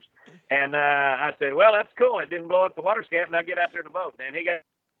saucers. And I said, well, that's cool. It didn't blow up the water scan. Now get out there to the boat. And he got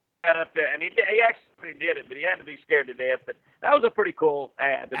up there, and he actually did it, but he had to be scared to death. But that was a pretty cool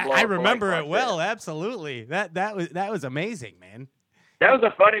ad. I remember it well. Absolutely. That was amazing, man. That was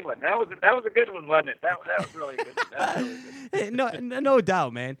a funny one. That was a good one, wasn't it? That was really good. That was really good. No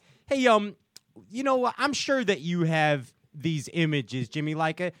doubt, man. Hey, I'm sure that you have these images, Jimmy,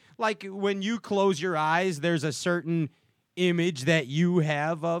 like when you close your eyes, there's a certain image that you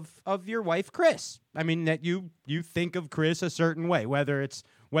have of your wife, Chris. I mean, that you think of Chris a certain way, whether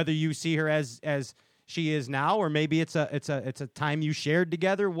you see her as she is now, or maybe it's a time you shared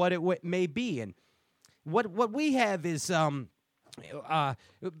together, what it may be. And what we have is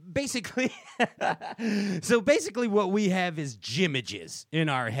basically what we have is Jimages in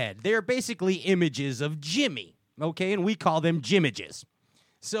our head. They're basically images of Jimmy. Okay, and we call them Jimages.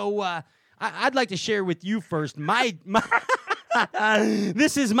 So I'd like to share with you first my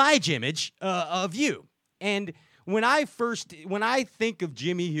this is my Jimage of you. And when I think of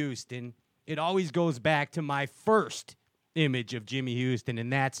Jimmy Houston, it always goes back to my first image of Jimmy Houston,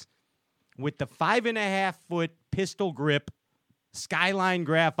 and that's with the 5.5-foot pistol grip Skyline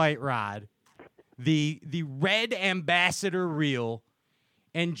graphite rod, the red Ambassador reel,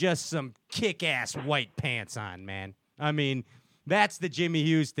 and just some kick-ass white pants on, man. I mean, that's the Jimmy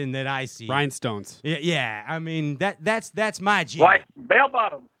Houston that I see. Rhinestones. Yeah. I mean, that's my Jimmy. White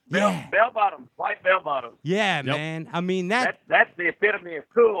bell-bottom. Bell-bottom. White bell-bottom. Yeah, man. I mean, that's the epitome of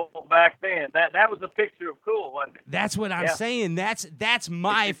cool back then. That was a picture of cool, wasn't it? That's what I'm saying. That's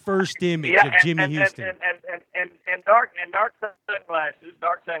my first image of Jimmy Houston. And dark sunglasses.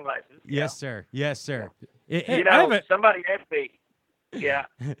 Dark sunglasses. Yes, sir. Yes, sir. Somebody asked me. Yeah.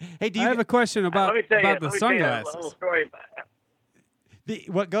 Hey, I have a question about the sunglasses. Tell you a little story about that.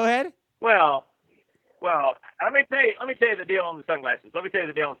 What? Go ahead. Well, let me tell you the deal on the sunglasses.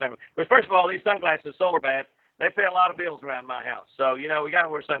 Because first of all, these sunglasses, solar bats, they pay a lot of bills around my house. So we got to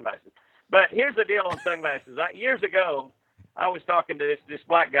wear sunglasses. But here's the deal on sunglasses. Years ago, I was talking to this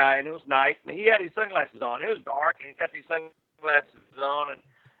black guy, and it was night, and he had his sunglasses on. It was dark, and he got these sunglasses on, and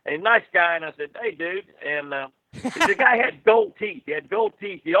a nice guy. And I said, "Hey, dude," and the guy had gold teeth. He had gold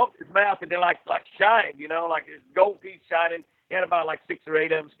teeth. He opened his mouth, and they like shined, like his gold teeth shining. He had about like 6 or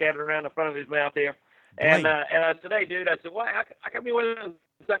 8 of them scattered around the front of his mouth here. And I said, "Hey, dude," I said, "Why? How come you wear those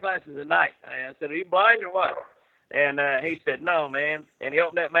sunglasses at night?" I said, "Are you blind or what?" And he said, "No, man." And he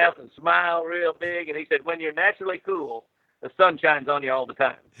opened that mouth and smiled real big. And he said, "When you're naturally cool, the sun shines on you all the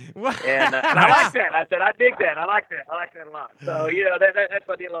time." And I like that. I said, "I dig that. I like that a lot." So that's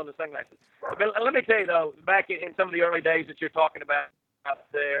my deal on the sunglasses. But let me tell you though, back in some of the early days that you're talking about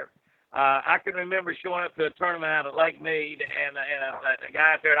out there. I can remember showing up to a tournament out at Lake Mead, and a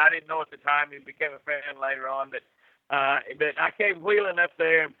guy out there, and I didn't know at the time, he became a friend later on, but I came wheeling up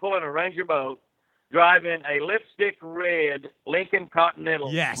there and pulling a Ranger boat, driving a lipstick red Lincoln Continental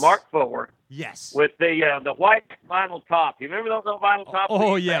Mark IV. Yes. With the white vinyl top. You remember those old vinyl tops?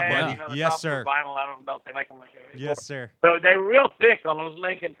 Oh yeah, buddy. Yes, sir. Vinyl. I don't know if they make them like that anymore. Yes, sir. So they were real thick on those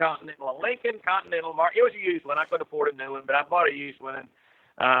Lincoln Continental. A Lincoln Continental Mark. It was a used one. I couldn't afford a new one, but I bought a used one. And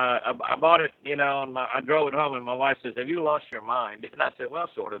I bought it, and I drove it home, and my wife says, "Have you lost your mind?" And I said, "Well,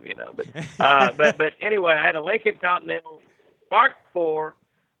 sort of, But anyway, I had a Lincoln Continental Mark IV,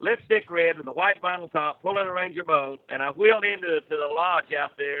 lipstick red with a white vinyl top, pulling a Ranger boat, and I wheeled into the lodge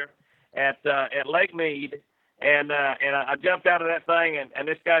out there at Lake Mead, and I jumped out of that thing, and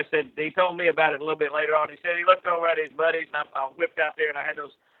this guy said, he told me about it a little bit later on. He said he looked over at his buddies, and I whipped out there, and I had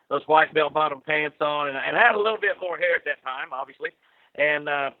those white bell-bottom pants on, and I had a little bit more hair at that time, obviously. And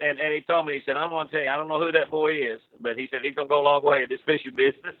he told me, he said, I'm going to tell you, I don't know who that boy is, but he said he's going to go a long way in this fishing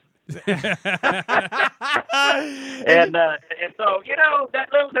business. and so, you know, there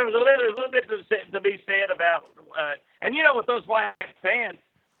was a little bit to be said about, and you know, with those white pants,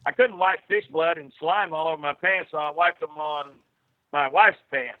 I couldn't wipe fish blood and slime all over my pants, so I wiped them on my wife's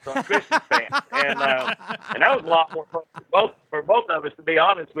pants, on Christian's pants, and that was a lot more fun for both of us, to be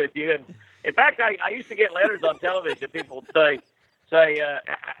honest with you. And in fact, I used to get letters on television. People would say,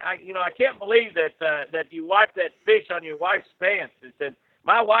 I can't believe that you wiped that fish on your wife's pants. It said,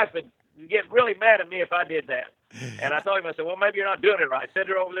 my wife would get really mad at me if I did that. And I told him, I said, well, maybe you're not doing it right. Send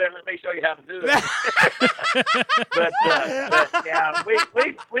her over there and let me show you how to do it. but yeah,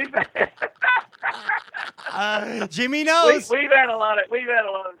 Jimmy knows. We've done a lot of things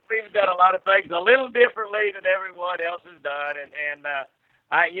a little differently than everyone else has done. And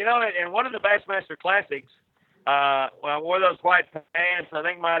one of the Bassmaster Classics, I wore those white pants. I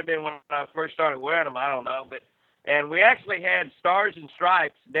think it might have been when I first started wearing them. I don't know, and we actually had stars and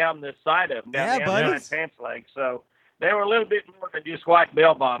stripes down the side of them, down the outside pants leg. So they were a little bit more than just white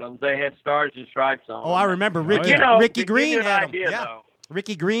bell bottoms. They had stars and stripes on them. I remember Ricky. Ricky Green had them. Yeah.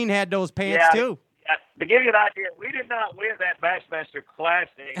 Ricky Green had those pants too. Yeah, to give you an idea, we did not win that Bassmaster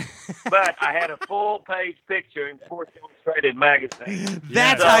Classic, but I had a full-page picture in Sports Illustrated magazine.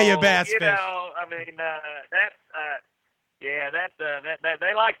 That's how you bass fish. You know, I mean, they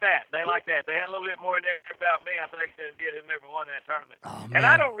like that. They like that. They had a little bit more there about me, I think, than did whoever won that tournament. Oh, and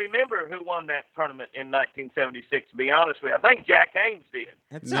I don't remember who won that tournament in 1976, to be honest with you. I think Jack Haynes did.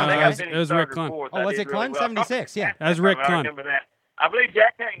 It was Rick Clunn. Oh, was it Clunn? 76, yeah. That was Rick Clunn. I remember that. I believe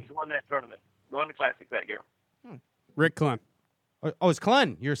Jack Haynes won that tournament. Won the Classic that year. Rick Clunn. Oh, it's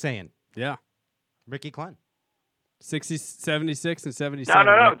Clunn, you're saying? Yeah. Ricky Clunn. 76 and 77.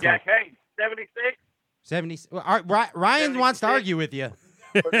 No. Jack Haynes. 76? 70. Ryan wants to argue with you.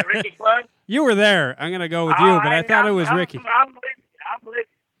 Was it Ricky Clunn? You were there. I'm going to go with you, but I thought it was Ricky. I believe.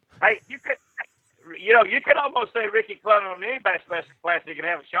 Hey, you could almost say Ricky Clunn on any Bassmaster Classic and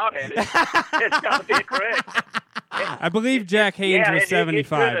have a shot at it. It's got to be correct. I believe Jack Haynes was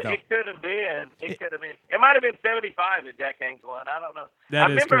 75, though. It could have been. It might have been 75 that Jack Haynes won. I don't know. That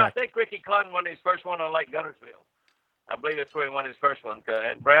is correct. I think Ricky Clunn won his first one on Lake Guntersville. I believe that's where he won his first one.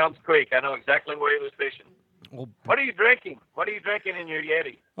 At Browns Creek. I know exactly where he was fishing. Well, what are you drinking? What are you drinking in your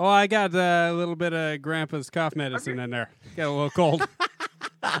Yeti? Oh, I got a little bit of Grandpa's cough medicine in there. Got a little cold.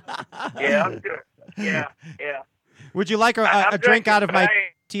 Yeah, I'm sure. Yeah. Would you like a drink out of my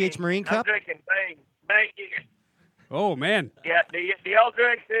TH Marine cup? I'm drinking Bang. Bang. Oh, man. Yeah, do y'all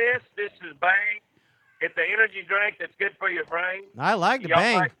drink this? This is Bang. It's an energy drink that's good for your brain. I like the y'all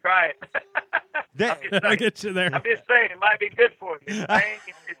Bang. Might try it. I'll get you there. I'm just saying, it might be good for you. It's Bang.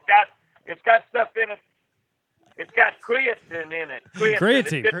 It's got stuff in it. It's got creatine in it.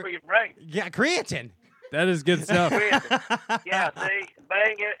 Creatine. It's good for your brain. Yeah, creatine. That is good stuff. Yeah, see,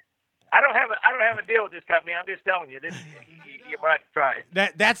 Bang it. I don't have a deal with this company. I'm just telling you, you might try it.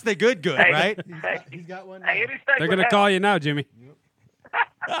 That's the good, hey, right? He's got one. Hey, they're going to call you now, Jimmy.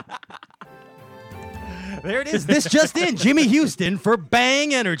 There it is. This just in, Jimmy Houston for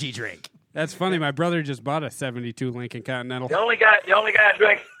Bang Energy Drink. That's funny. My brother just bought a 72 Lincoln Continental. The only guy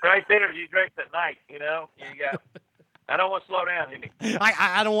drinks energy drinks at night. You know, I don't want to slow down, Jimmy.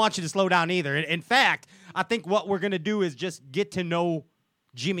 I don't want you to slow down either. In fact, I think what we're going to do is just get to know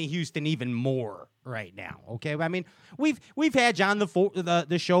Jimmy Houston even more right now. Okay, I mean we've had you on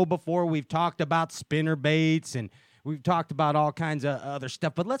the show before. We've talked about spinner baits and we've talked about all kinds of other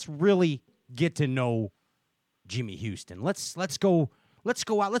stuff. But let's really get to know Jimmy Houston. Let's go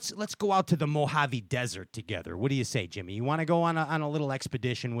out to the Mojave Desert together. What do you say, Jimmy? You want to go on a little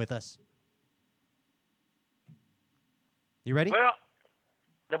expedition with us? You ready? Well,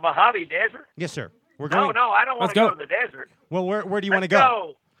 the Mojave Desert. Yes, sir. We're going. No, I don't want to go to the desert. Well, where do you want to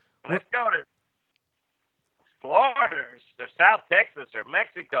go? Let's go to Florida, or South Texas, or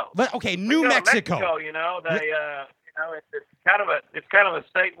Mexico. Okay, New Mexico. Mexico, it's kind of a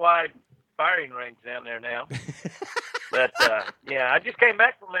statewide firing range down there now. But I just came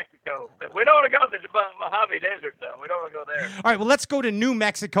back from Mexico. We don't want to go to the Mojave Desert, though. We don't want to go there. All right, well, let's go to New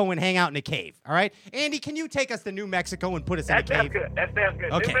Mexico and hang out in a cave. All right, Andy, can you take us to New Mexico and put us in a cave? That sounds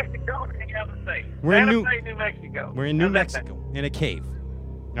good. Okay. New Mexico and hang out in the state. We're in New Mexico. We're in New Mexico in a cave.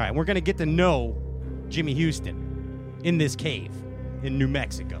 All right, we're gonna get to know Jimmy Houston in this cave in New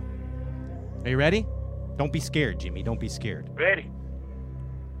Mexico. Are you ready? Don't be scared, Jimmy. Don't be scared. Ready.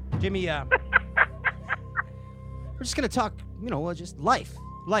 Jimmy, we're just going to talk, just life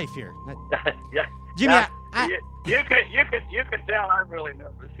here. Yeah. Jimmy, you can tell I'm really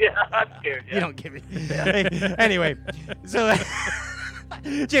nervous. Yeah, I'm scared. Yeah. You don't give me. Anyway, so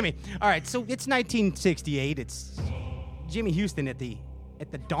Jimmy. All right, so it's 1968. It's Jimmy Houston at the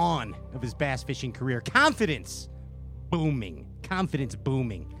dawn of his bass fishing career. Confidence booming.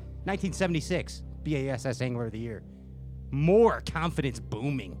 1976, BASS Angler of the Year. More confidence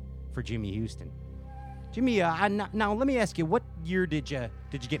booming for Jimmy Houston. Jimmy, now let me ask you, what year did you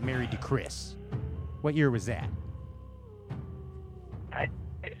get married to Chris? What year was that? I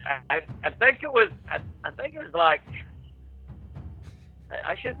think it was. I think it was like.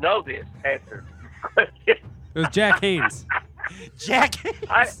 I should know this answer. It was Jack Haynes. Jack Haynes.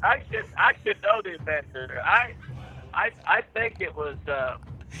 I should know this answer. I think it was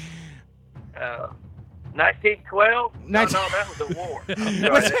 1912. No, that was the war. I'm sorry,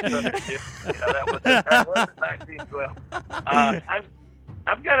 that was 1912.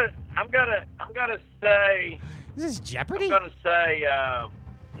 I'm gonna say. This is Jeopardy. I'm gonna say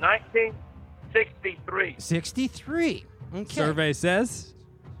 1963. 63. Okay. Survey says.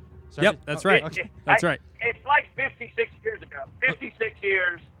 Survey- Yep, that's right. That's right. It's like 56 years ago. 56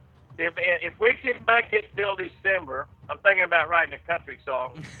 years. If we can make it till December, I'm thinking about writing a country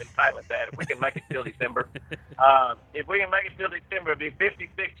song entitled that. If we can make it till December, if we can make it till December, it'd be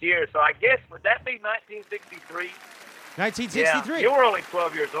 56 years. So I guess would that be 1963? 1963. Yeah, you were only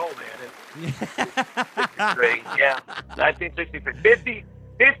 12 years old then. 63. Yeah, 1963.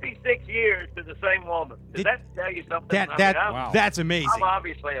 56 years to the same woman. Does that tell you something? That's amazing. I'm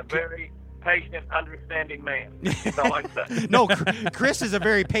obviously a very patient, understanding man. That's all I say. No, Chris is a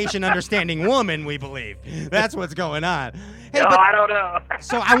very patient, understanding woman, we believe. That's what's going on. Hey, no, I don't know.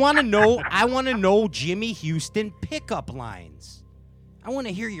 So I want to know Jimmy Houston pickup lines. I want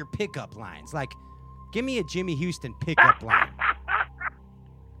to hear your pickup lines. Like, give me a Jimmy Houston pickup line.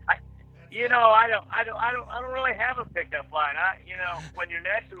 You know, I don't really have a pickup line. When you're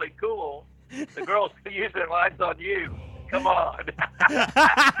naturally cool, the girls use their lines on you. Come on.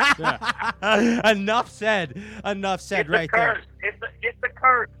 Enough said. It's right there. It's a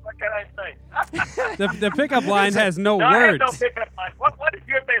curse. What can I say? The pickup line has no I have words. no pickup line. What is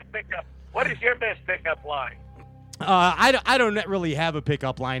your best pickup? What is your best pickup line? I don't really have a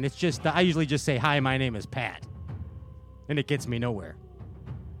pickup line. It's just I usually just say, "Hi, my name is Pat," and it gets me nowhere.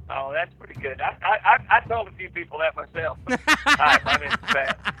 Oh, that's pretty good. I told a few people that myself. Hi, my name's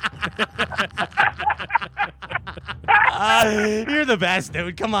Pat. You're the best,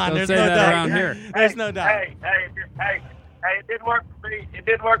 dude. Come on, Don't there's say no that doubt. around here. There's no doubt. Hey, it didn't work for me. It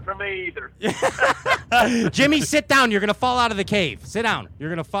didn't work for me either. Jimmy, sit down. You're gonna fall out of the cave. Sit down. You're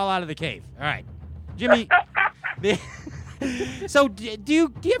gonna fall out of the cave. All right, Jimmy. So, do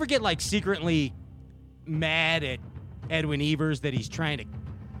you ever get like secretly mad at Edwin Evers that he's trying to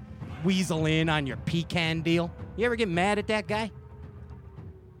weasel in on your pecan deal? You ever get mad at that guy?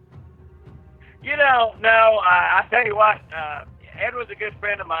 No. I tell you what, Ed was a good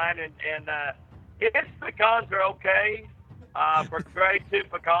friend of mine, and his pecans are okay. For grade 2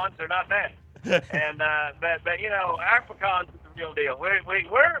 pecans, they're not bad. And but our pecans is the real deal. We're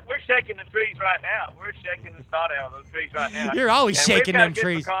shaking the trees right now. We're shaking the sod out of those trees right now. You're always shaking them we've got a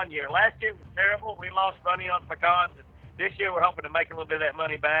good trees. Pecan year. Last year was terrible. We lost money on pecans. This year we're hoping to make a little bit of that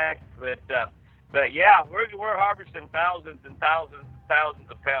money back. But yeah, we're harvesting thousands and thousands and thousands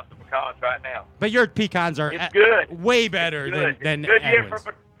of pounds of pecans right now. But your pecans are It's good. way better It's good. than It's a good year Edwin's.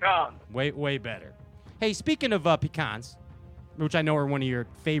 for pecans. Way better. Hey, speaking of pecans, which I know are one of your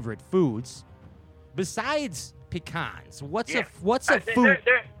favorite foods, besides pecans, what's a food?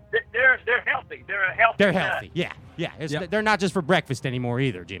 They're healthy. They're a healthy. They're nut. healthy. Yeah. They're not just for breakfast anymore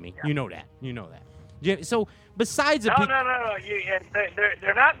either, Jimmy. Yeah. You know that. So besides No.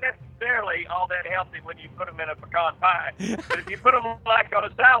 They're not necessarily all that healthy when you put them in a pecan pie. But if you put them like on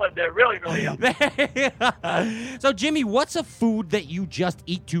a salad, they're really, really healthy. So, Jimmy, what's a food that you just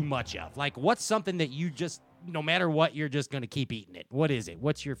eat too much of? Like, what's something that you just, no matter what, you're just going to keep eating it? What is it?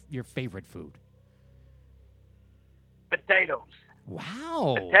 What's your favorite food? Potatoes.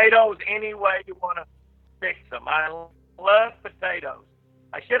 Wow. Potatoes any way you want to fix them. I love potatoes.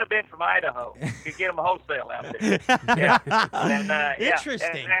 I should have been from Idaho. You could get them wholesale out there. Yeah. And,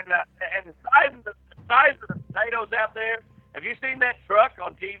 Interesting. Yeah. And the size of the potatoes out there. Have you seen that truck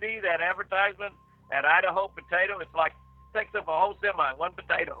on TV, that advertisement, that Idaho potato? It's like takes up a whole semi, one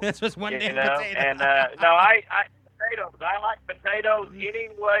potato. That's just one damn know? potato. And I potatoes. I like potatoes any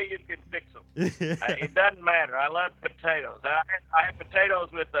way you can fix them. It doesn't matter. I love potatoes. I had potatoes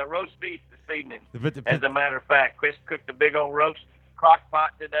with roast beef this evening. As a matter of fact, Chris cooked a big old roast crock pot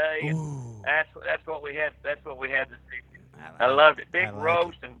today, and that's what we had. That's what we had this evening. I loved it. Big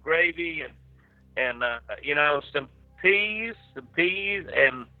roast and gravy and some peas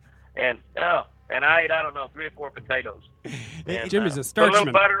and I ate 3 or 4 potatoes. And, Jimmy's a put a little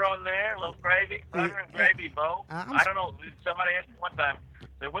starchman. butter on there, a little gravy, butter and gravy both. I'm I don't know. Somebody asked me one time,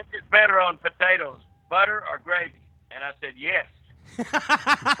 said, "Which is better on potatoes, butter or gravy?" And I said, "Yes."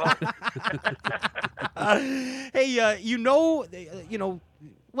 Hey,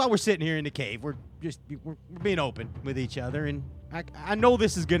 while we're sitting here in the cave, we're being open with each other, and I know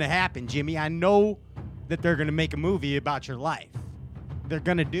this is gonna happen, Jimmy. I know that they're gonna make a movie about your life. They're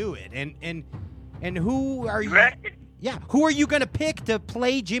gonna do it, and who are you? Yeah, who are you gonna pick to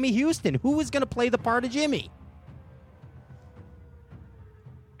play Jimmy Houston? Who is gonna play the part of Jimmy?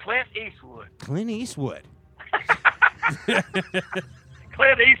 Clint Eastwood. Clint Eastwood.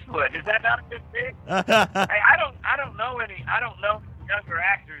 Clint Eastwood. Is that not a good pick? Hey, I don't know any younger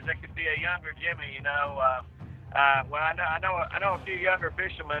actors that could be a younger Jimmy. Well, I know a few younger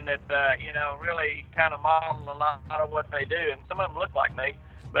fishermen that really kind of model a lot of what they do, and some of them look like me.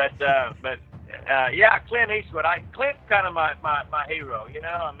 But yeah, Clint Eastwood. Clint's kind of my hero.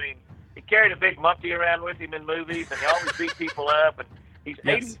 I mean, he carried a big monkey around with him in movies, and he always beat people up. And he's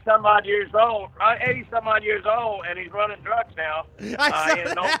 80-some-odd years old, and he's running trucks now.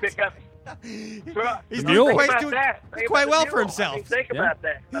 And don't pick up trucks. He's Think doing about quite, that. he's quite well for I himself. mean, think about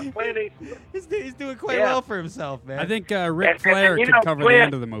that. Clint Eastwood. He's doing quite well for himself, man. I think Ric Flair and, could cover Clint, the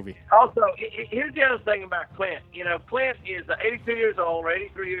end of the movie. Also, here's the other thing about Clint. Clint is 82 years old or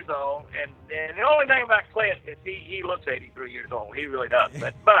 83 years old, and the only thing about Clint is he looks 83 years old. He really does.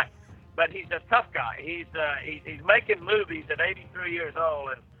 But he's a tough guy. He's making movies at 83 years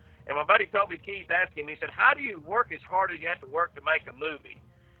old, and my buddy Toby Keith asked him. He said, "How do you work as hard as you have to work to make a movie?"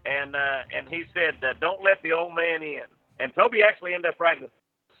 And he said, "Don't let the old man in." And Toby actually ended up writing a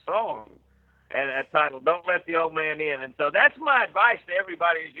song and titled "Don't Let the Old Man In." And so that's my advice to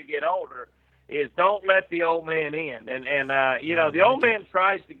everybody as you get older: is don't let the old man in. And the old man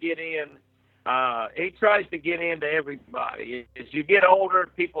tries to get in. He tries to get into everybody. As you get older,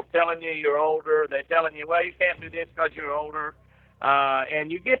 people telling you you're older. They're telling you, well, you can't do this because you're older.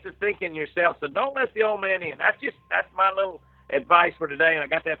 And you get to thinking yourself, so don't let the old man in. That's my little advice for today. And I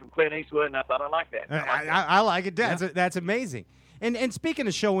got that from Clint Eastwood, and I thought I like that. I like it. That's amazing. And speaking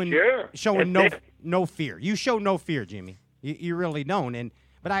of showing no fear, you show no fear, Jimmy. You really don't.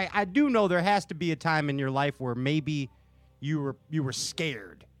 But I do know there has to be a time in your life where maybe you were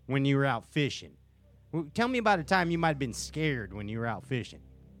scared when you were out fishing. Well, tell me about a time you might have been scared when you were out fishing.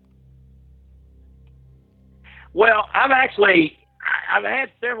 Well, I've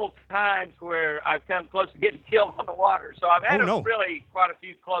had several times where I've come close to getting killed on the water. So I've had really quite a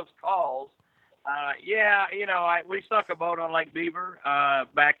few close calls. We sunk a boat on Lake Beaver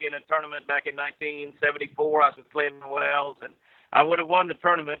back in a tournament back in 1974. I was with Clinton Wells, and I would have won the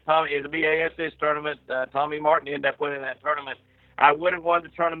tournament. It was a BASS tournament. Tommy Martin ended up winning that tournament. I would have won the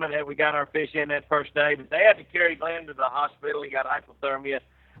tournament had we got our fish in that first day, but they had to carry Glenn to the hospital. He got hypothermia.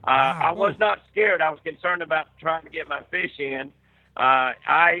 I was not scared. I was concerned about trying to get my fish in.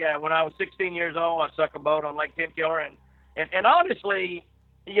 When I was 16 years old, I sunk a boat on Lake Tenkiller, and honestly,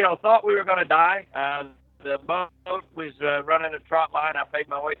 thought we were going to die. The boat was running a trot line. I paid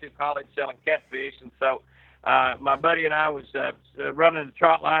my way through college selling catfish, and so my buddy and I was running the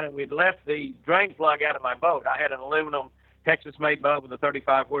trot line, and we'd left the drain plug out of my boat. I had an aluminum Texas-made boat with a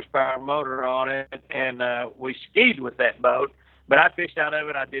 35 horsepower motor on it, and we skied with that boat. But I fished out of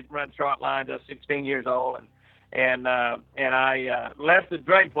it. I did run trot lines. I was 16 years old, and I left the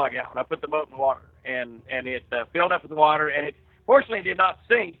drain plug out. I put the boat in the water, and it filled up with water, and it fortunately did not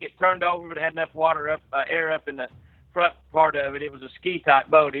sink. It turned over. It had enough air up in the front part of it. It was a ski-type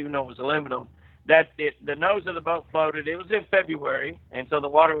boat, even though it was aluminum. The nose of the boat floated. It was in February, and so the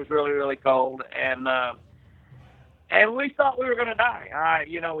water was really, really cold, and we thought we were going to die.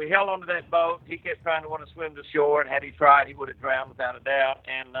 We held onto that boat. He kept trying to want to swim to shore, and had he tried, he would have drowned without a doubt.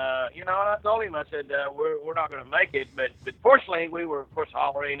 And and I told him, I said, we're not going to make it. But fortunately, we were, of course,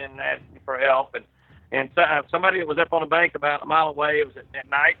 hollering and asking for help. And somebody that was up on the bank about a mile away, it was at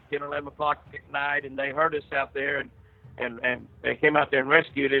night, 10 or 11 o'clock at night, and they heard us out there, and they came out there and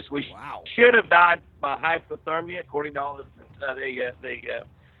rescued us. We should have died by hypothermia, according to all the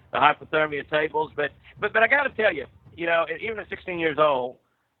hypothermia tables. But I got to tell you, even at 16 years old,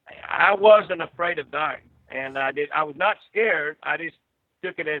 I wasn't afraid of dying, and I was not scared. I just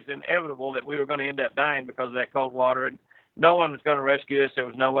took it as inevitable that we were going to end up dying because of that cold water, and no one was going to rescue us. There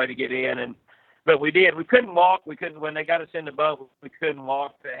was no way to get in, but we did. We couldn't walk. We couldn't. When they got us in the boat, we couldn't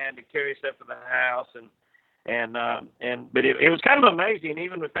walk. They had to carry us up to the house, but it was kind of amazing.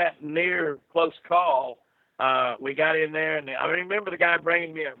 Even with that near close call, we got in there, and I remember the guy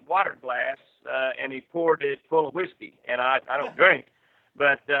bringing me a water glass, and he poured it full of whiskey, and I don't drink.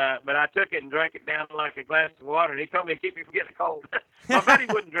 But I took it and drank it down like a glass of water, and he told me to keep me from getting a cold. My buddy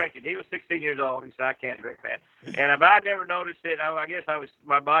wouldn't drink it. He was 16 years old. He said, I can't drink that. And I never noticed it. I guess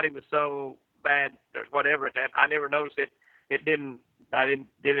my body was so bad or whatever that I never noticed it. It didn't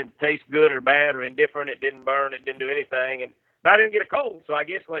taste good or bad or indifferent. It didn't burn. It didn't do anything. And I didn't get a cold, so I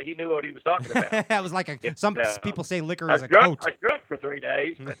guess he knew what he was talking about. That was like some people say liquor is a drunk, coat. I was drunk for 3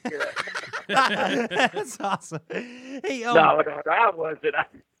 days. But, That's awesome. Hey, no, I wasn't.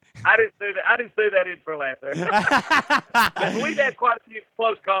 I didn't say that in for a laugh there. But we've had quite a few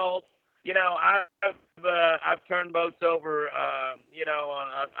close calls. You know, I've turned boats over. I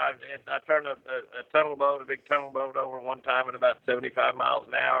turned a big tunnel boat over one time at about 75 miles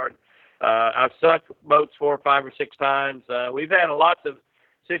an hour. And, I've sunk boats 4, 5, or 6 times. We've had lots of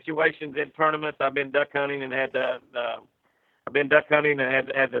situations in tournaments. I've been duck hunting and had the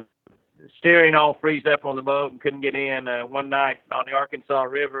steering all freeze up on the boat and couldn't get in. One night on the Arkansas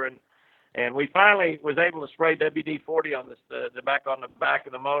River, and we finally was able to spray WD-40 on the back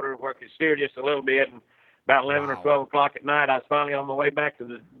of the motor where it could steer just a little bit. And about 11 or 12 o'clock at night, I was finally on my way back to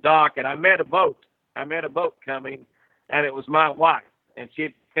the dock, and I met a boat coming, and it was my wife, and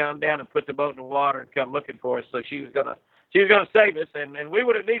she'd come down and put the boat in the water and come looking for us. So she was gonna save us, and we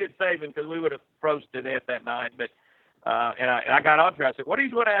would have needed saving because we would have froze to death that night. But and I got on to her. I said, "What are you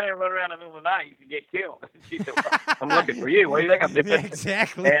doing out here running around in the middle of the night? You could get killed." She said, well, "I'm looking for you. What do you think I'm doing?" Yeah,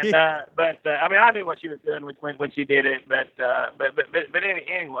 exactly. And I mean, I knew what she was doing when she did it. But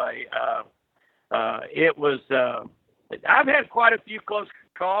anyway, it was. I've had quite a few close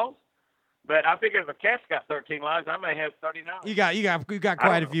calls. But I figure if a cat's got 13 lives, I may have 39. You got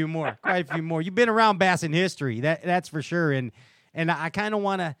quite a few more. Quite a few more. You've been around bass in history. That's for sure. And I kind of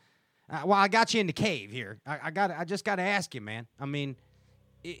want to. Well, I got you in the cave here. I just got to ask you, man. I mean,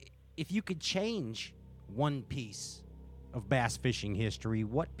 if you could change one piece of bass fishing history,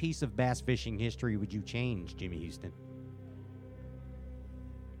 what piece of bass fishing history would you change, Jimmy Houston?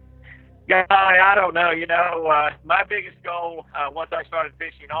 Golly, I don't know. You know, my biggest goal once I started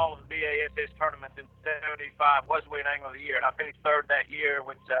fishing all of the BASS tournaments in '75 was win Angler of the Year, and I finished third that year.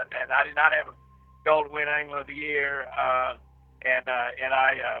 And I did not have a goal to win Angler of the Year, and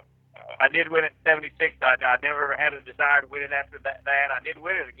I did win it in '76. I never had a desire to win it after that. I did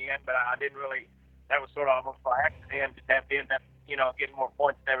win it again, but I didn't really. That was sort of almost by accident. Just have to end up, getting more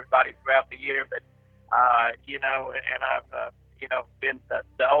points than everybody throughout the year. But and I've. Been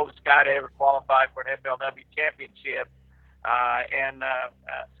the oldest guy to ever qualify for an FLW championship. So I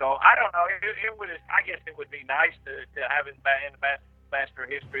don't know. I guess it would be nice to have it in the Bassmaster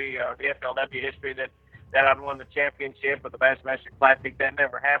history or the FLW history that I'd won the championship or the Bassmaster Classic. That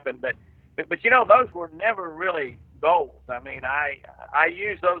never happened. But those were never really goals. I mean, I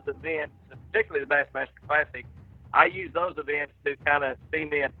use those events, particularly the Bassmaster Classic. I use those events to kind of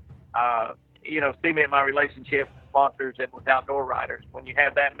cement my relationship with sponsors and with outdoor riders. When you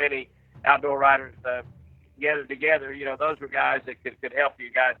have that many outdoor riders gathered together, those were guys that could help you,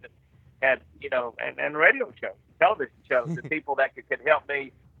 guys that had, and radio shows, television shows, the people that could help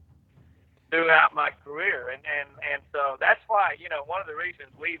me throughout my career. And so that's why, one of the reasons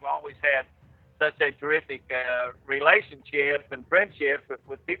we've always had such a terrific relationship and friendship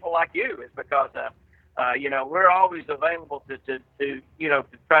with people like you is because we're always available to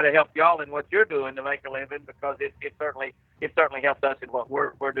try to help y'all in what you're doing to make a living, because it certainly helps us in what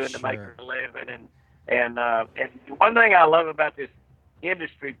we're doing to make a living. And one thing I love about this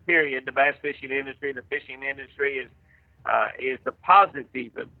industry, period, the bass fishing industry, the fishing industry, is the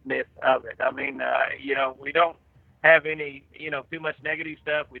positiveness of it. I mean, we don't have any, too much negative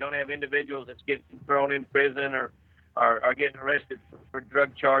stuff. We don't have individuals that's getting thrown in prison or getting arrested for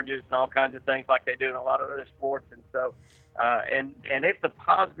drug charges and all kinds of things like they do in a lot of other sports. And so, and it's a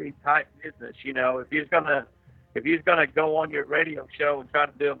positive type business. If you're gonna go on your radio show and try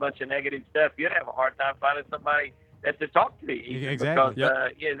to do a bunch of negative stuff, you'd have a hard time finding somebody to talk to you. Even, exactly.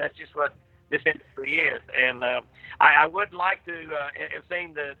 Because that's just what this industry is. And I would like to have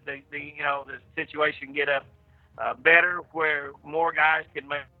seen the situation get up better, where more guys can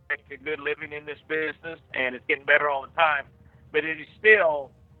make a good living in this business, and it's getting better all the time. But it is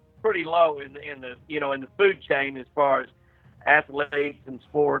still pretty low in the food chain as far as athletes and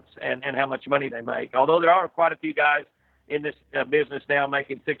sports and how much money they make. Although there are quite a few guys in this business now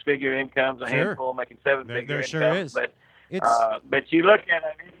making 6-figure incomes, a handful making 7-figure there incomes. Sure is. But you look at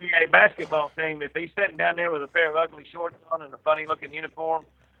an NBA basketball team, if he's sitting down there with a pair of ugly shorts on and a funny looking uniform,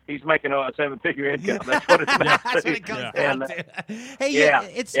 he's making a 7-figure income. That's what it's about. That's what it comes down to. Hey,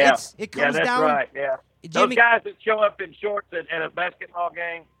 it comes that's down. Right. Yeah. Jimmy, those guys that show up in shorts at a basketball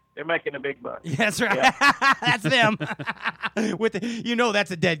game, They're making a big buck. That's right. Yeah. That's them.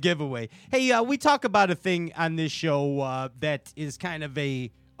 That's a dead giveaway. Hey, we talk about a thing on this show that is kind of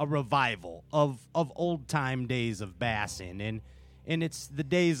a revival of old time days of bassing, and it's the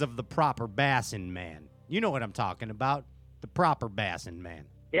days of the proper bassing man. You know what I'm talking about? The proper bassing man.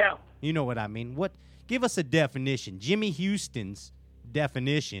 Yeah. You know what I mean? Give us a definition. Jimmy Houston's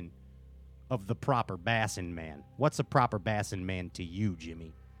definition of the proper bassing man. What's a proper bassing man to you,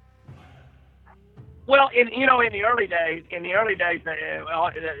 Jimmy? Well, in the early days, everybody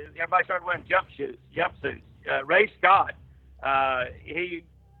started wearing jumpsuits. Ray Scott, he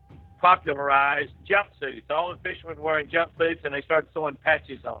popularized jumpsuits. All the fishermen were wearing jumpsuits, and they started sewing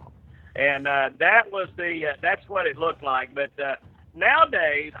patches on them. And that's what it looked like. But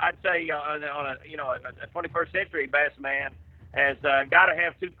nowadays, I'd say on a 21st century bass man has got to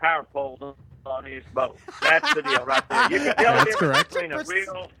have 2 power poles on his boat. That's the deal right there. You can tell the difference between a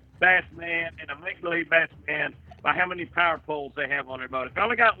real bass man and a make-believe bass man by how many power poles they have on their boat. If they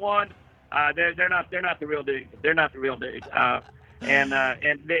only got one, they're not the real dude. They're not the real dude. And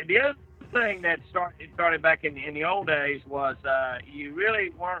the other thing that started back in the old days was you really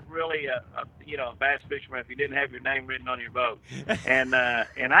weren't really a bass fisherman if you didn't have your name written on your boat. And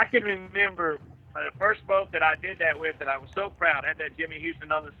I can remember the first boat that I did that with, that I was so proud. I had that Jimmy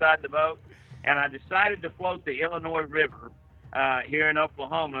Houston on the side of the boat, and I decided to float the Illinois River here in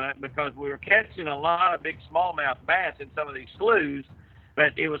Oklahoma because we were catching a lot of big smallmouth bass in some of these sloughs,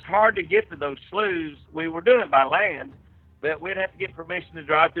 but it was hard to get to those sloughs. We were doing it by land, but we'd have to get permission to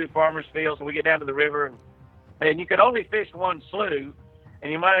drive through farmers' fields, and we get down to the river, and you could only fish one slough,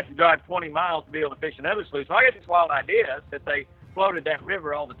 and you might have to drive 20 miles to be able to fish another slough. So I got this wild idea that they floated that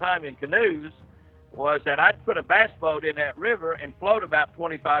river all the time in canoes, was that I'd put a bass boat in that river and float about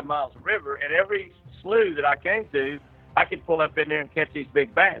 25 miles of river, and every slough that I came to, I could pull up in there and catch these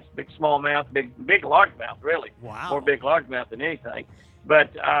big bass, big smallmouth, big largemouth, really. Wow. More big largemouth than anything.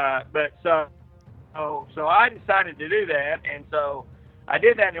 But so I decided to do that, and so I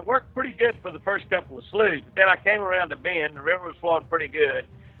did that, and it worked pretty good for the first couple of sloughs. But then I came around the bend, the river was flowing pretty good,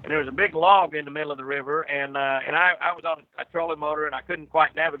 and there was a big log in the middle of the river, and I was on a trolling motor, and I couldn't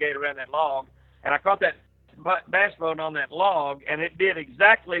quite navigate around that log, and I caught that bass boat on that log, and it did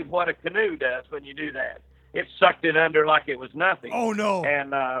exactly what a canoe does when you do that. It sucked it under like it was nothing. Oh, no.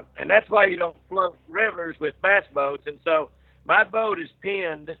 And that's why you don't float rivers with bass boats. And so my boat is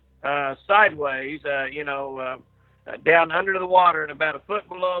pinned sideways, down under the water, and about a foot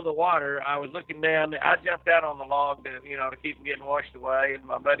below the water. I was looking down. I jumped out on the log to keep from getting washed away, and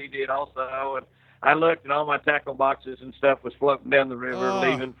my buddy did also. And I looked, and all my tackle boxes and stuff was floating down the river,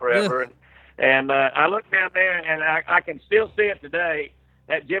 leaving forever. And I looked down there, and I can still see it today.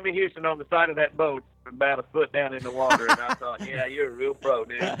 That Jimmy Houston on the side of that boat, about a foot down in the water, and I thought, yeah, you're a real pro,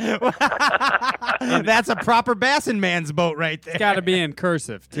 dude. That's a proper bassing man's boat right there. It's got to be in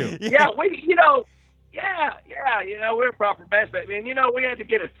cursive too. Yeah, we're a proper bass man. We had to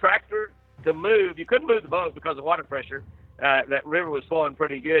get a tractor to move. You couldn't move the boat because of water pressure. That river was flowing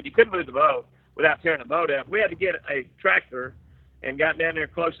pretty good. You couldn't move the boat without tearing the boat up. We had to get a tractor and got down there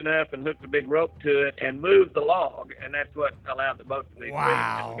close enough and hooked a big rope to it and moved the log, and that's what allowed the boat to be free,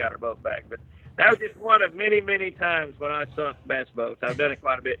 and we got our boat back. But that was just one of many, many times when I sunk bass boats. I've done it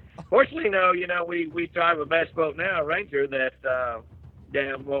quite a bit. Fortunately, we drive a bass boat now, a Ranger, that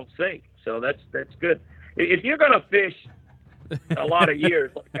won't sink. So that's good. If you're going to fish a lot of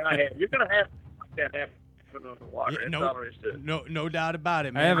years like I have, you're going to have that happen on the water. That's all there is to it. No doubt about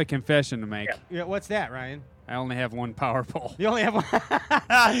it, man. I have a confession to make. Yeah, what's that, Ryan? I only have one power pole. You only have one?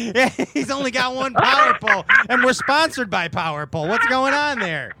 Yeah, he's only got one power pole, and we're sponsored by Power Pole. What's going on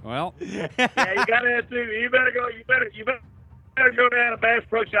there? Well, yeah, you got to have two. You better go go down to Bass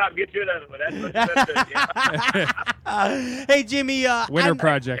Pro Shop and get you another one. That's what you better do. Yeah. Hey, Jimmy. Winter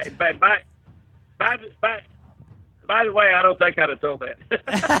project. By the way, I don't think I'd have told that.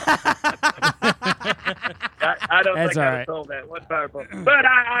 I don't think I'd have told that. One power pole. But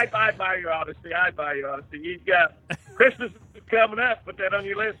I buy your honesty. You've got Christmas is coming up. Put that on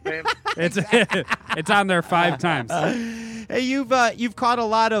your list, man. It's on there 5 times. Hey, you've caught a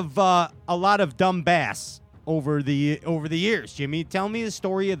lot of dumb bass over the years, Jimmy. Tell me the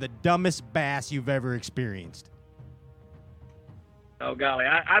story of the dumbest bass you've ever experienced. Oh golly,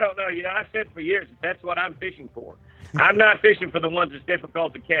 I don't know. I've said for years that's what I'm fishing for. I'm not fishing for the ones that's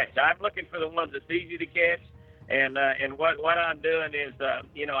difficult to catch. I'm looking for the ones that's easy to catch. And what I'm doing is,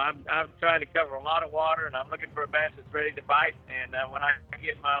 I'm trying to cover a lot of water, and I'm looking for a bass that's ready to bite. And when I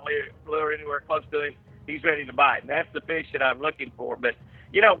get my lure anywhere close to him, he's ready to bite. And that's the fish that I'm looking for. But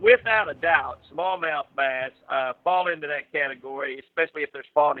without a doubt, smallmouth bass fall into that category, especially if they're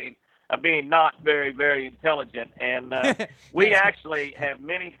spawning, being not very, very intelligent. And we actually have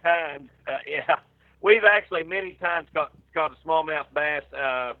many times, we've actually many times caught a smallmouth bass,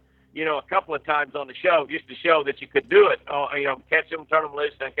 a couple of times on the show, just to show that you could do it. Catch them, turn them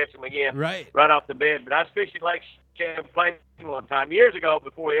loose, and catch them again, right off the bed. But I was fishing Lake Champlain one time years ago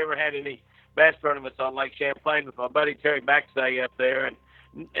before we ever had any bass tournaments on Lake Champlain with my buddy Terry Baxay up there, and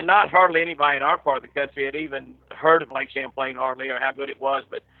not hardly anybody in our part of the country had even heard of Lake Champlain hardly, or how good it was.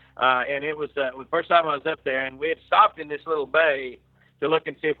 But and it was the first time I was up there, and we had stopped in this little bay to look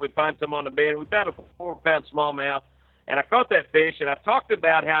and see if we'd find some on the bed. We found a 4-pound smallmouth, and I caught that fish, and I talked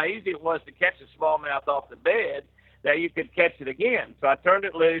about how easy it was to catch a smallmouth off the bed, that you could catch it again. So I turned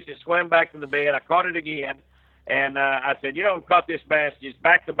it loose, it swam back to the bed, I caught it again, and I said, we caught this bass just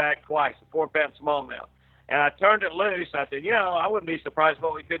back-to-back twice, a 4-pound smallmouth. And I turned it loose. I said, I wouldn't be surprised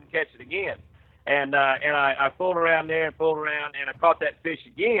if we couldn't catch it again. And I fooled around there and fooled around, and I caught that fish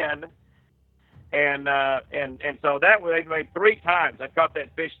again. And so that was made 3 times. I caught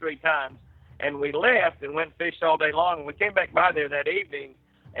that fish 3 times. And we left and went and fished all day long. And we came back by there that evening.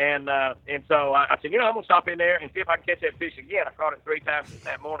 And so I said, I'm going to stop in there and see if I can catch that fish again. I caught it 3 times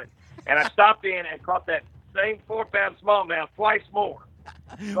that morning. And I stopped in and caught that same 4-pound smallmouth twice more.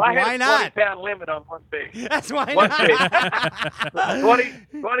 So I had a 20-pound limit on one fish. That's why one not. fish.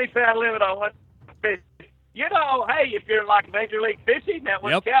 20-pound limit on one fish. Hey, if you're like Major League Fishing, that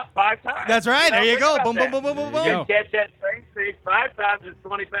would count 5 times. That's right. There you go. Boom, boom, boom, boom, boom, boom. You catch that same fish 5 times, it's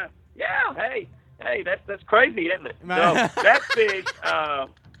 20 pounds. Yeah, hey, that's crazy, isn't it? So that fish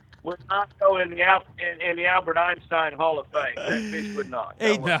would not go in the Albert Einstein Hall of Fame. That fish would not.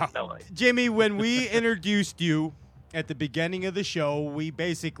 Hey, no way. Jimmy, when we introduced you at the beginning of the show, we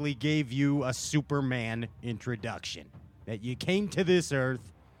basically gave you a Superman introduction. That you came to this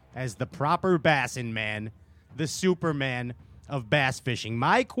earth as the proper bassin man, the Superman of bass fishing.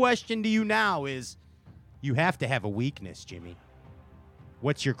 My question to you now is, you have to have a weakness, Jimmy.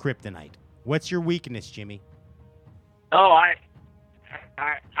 What's your kryptonite? What's your weakness, Jimmy? Oh,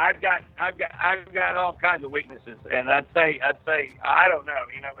 I've got all kinds of weaknesses, and I'd say I don't know,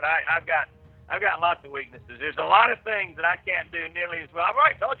 but I've got lots of weaknesses. There's a lot of things that I can't do nearly as well. I've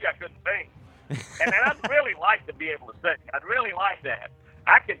already told you I couldn't sing, and I'd really like to be able to sing. I'd really like that.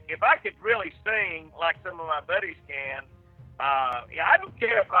 If I could really sing like some of my buddies can. I don't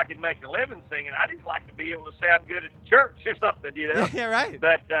care if I can make a living singing. I just like to be able to sound good at church or something, Yeah, right.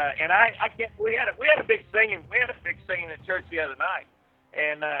 But and I can't. We had a big singing at church the other night,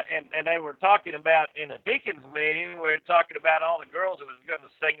 and they were talking about in a deacons meeting. We were talking about all the girls that was going to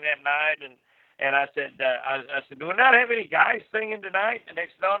sing that night, and I said, do we not have any guys singing tonight? And they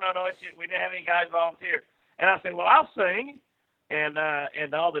said, no, we didn't have any guys volunteer. And I said, well, I'll sing, and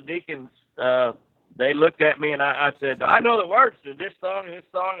all the deacons. They looked at me, and I said, I know the words to this song and this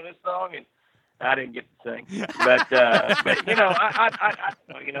song and this song, and I didn't get to sing. But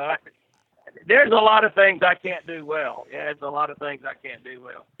there's a lot of things I can't do well. Yeah, there's a lot of things I can't do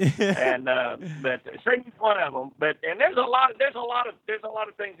well, and but singing's one of them. And there's a lot of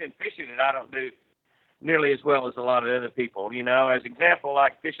things in fishing that I don't do nearly as well as a lot of other people. As example,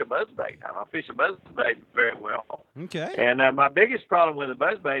 like fish a buzzbait. I don't fish a buzzbait very well. Okay. And my biggest problem with a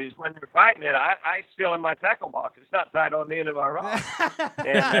buzzbait is when they're fighting it, I still in my tackle box. It's not tied on the end of my rod.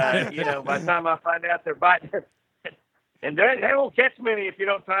 And, by the time I find out they're biting, and they won't catch many if you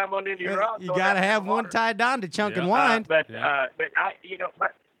don't tie them on the end of your rod. You got to have one tied down to chunk and wind. By the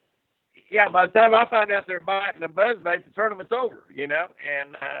time I find out they're biting a buzzbait, the tournament's over,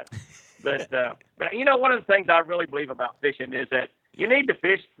 and But one of the things I really believe about fishing is that you need to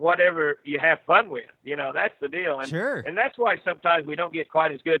fish whatever you have fun with. That's the deal. And, sure. And that's why sometimes we don't get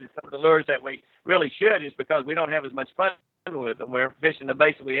quite as good at some of the lures that we really should, is because we don't have as much fun with them. We're fishing the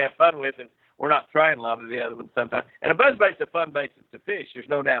baits that we have fun with, and we're not trying a lot of the other ones sometimes. And a buzzbait's a fun bait to fish. There's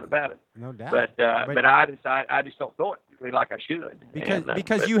no doubt about it. No doubt. But I just don't throw it really like I should.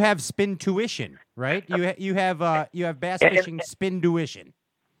 Because you have spin tuition, right? You have bass fishing spin tuition.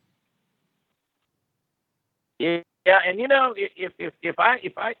 Yeah, and if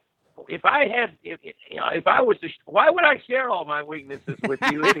I was to, why would I share all my weaknesses with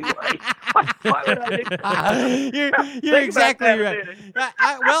you anyway? Why would I do that? You're exactly right.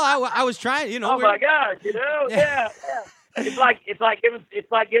 I was trying. Oh my gosh, yeah. It's like giving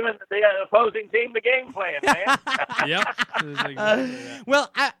the opposing team the game plan, man. Yep.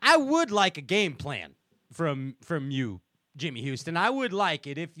 Well, I would like a game plan from you, Jimmy Houston. I would like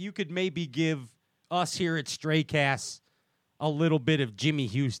it if you could maybe give us here at Straycast a little bit of Jimmy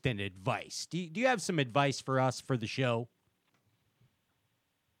Houston advice. Do you have some advice for us for the show?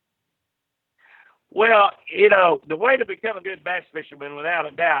 Well, the way to become a good bass fisherman, without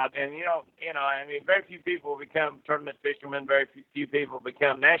a doubt, and I mean, very few people become tournament fishermen. Very few people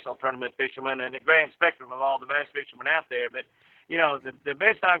become national tournament fishermen, and the grand spectrum of all the bass fishermen out there. But the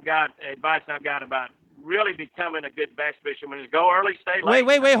best advice I've got about really becoming a good bass fisherman is go early, stay late.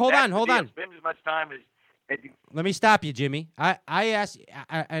 Wait, hold on. Spend as much time as you. Let me stop you, Jimmy. I asked,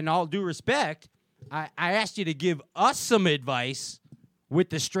 and all due respect, I asked you to give us some advice with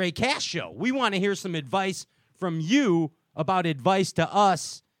the Stray Cast Show. We want to hear some advice from you about advice to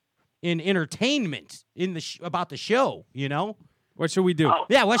us in entertainment about the show. What should we do?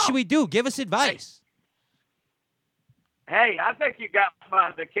 What should we do? Give us advice. Hey, I think you got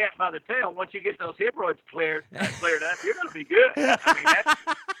the cat by the tail. Once you get those hemorrhoids cleared up, you're going to be good. I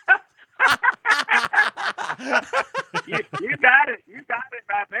mean, you got it. You got it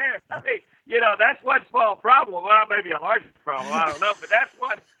right there. I mean, that's one small problem. Well, maybe a larger problem. I don't know, but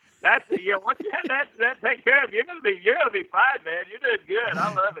once you have that taken care of, you're gonna be fine, man. You're doing good.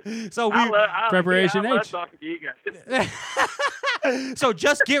 I love it. So preparation I love H. talking to you guys. So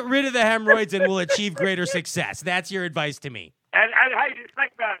just get rid of the hemorrhoids and we'll achieve greater success. That's your advice to me. And hey, just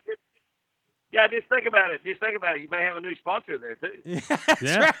think about it. Yeah, just think about it. You may have a new sponsor there too. That's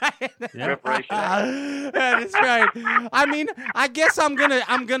right. Preparation. That's right. I mean, I guess I'm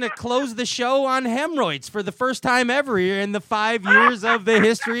gonna close the show on hemorrhoids for the first time ever here in the 5 years of the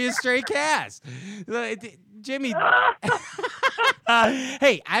history of Stray Cast. Jimmy,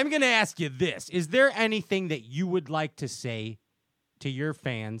 hey, I'm gonna ask you this: is there anything that you would like to say to your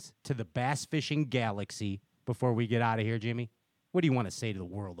fans, to the bass fishing galaxy, before we get out of here, Jimmy? What do you want to say to the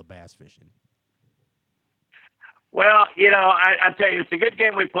world of bass fishing? Well, I tell you, it's a good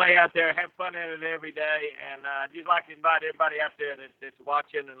game we play out there. Have fun in it every day. And I'd just like to invite everybody out there that's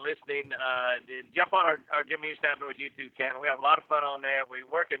watching and listening to jump on our Jimmy Houston Outdoors YouTube channel. We have a lot of fun on there. We're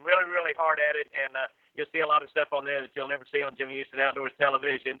working really, really hard at it. And you'll see a lot of stuff on there that you'll never see on Jimmy Houston Outdoors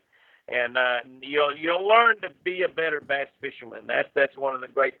television. And you'll learn to be a better bass fisherman. That's one of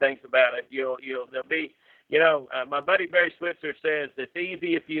the great things about it. There'll be, my buddy Barry Switzer says it's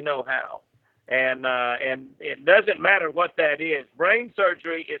easy if you know how. And it doesn't matter what that is. Brain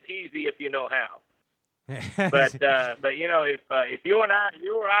surgery is easy if you know how. But if you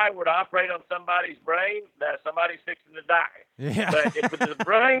or I were to operate on somebody's brain, somebody's fixing to die. Yeah. But if it's the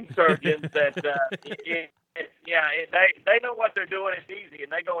brain surgeons that they know what they're doing. It's easy,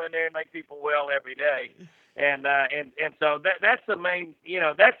 and they go in there and make people well every day. And so that's the main,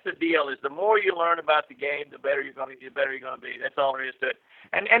 that's the deal. Is the more you learn about the game, the better you're going to be. That's all there is to it.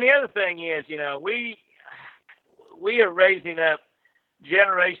 And the other thing is, we are raising up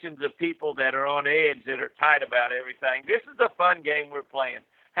generations of people that are on edge, that are tight about everything. This is a fun game we're playing.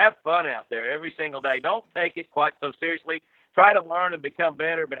 Have fun out there every single day. Don't take it quite so seriously. Try to learn and become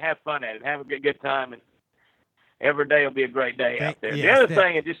better, but have fun at it. Have a good time, and every day will be a great day out there. Yes, the other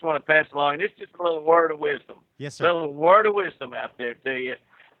thing I just want to pass along, and it's just a little word of wisdom. Yes, sir. A little word of wisdom out there to you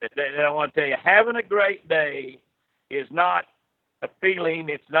that I want to tell you. Having a great day is not a feeling.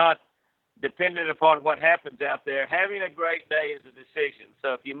 It's not dependent upon what happens out there. Having a great day is a decision.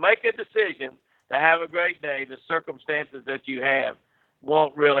 So if you make a decision to have a great day, the circumstances that you have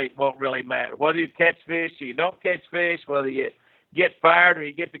won't really matter. Whether you catch fish or you don't catch fish, whether you get fired or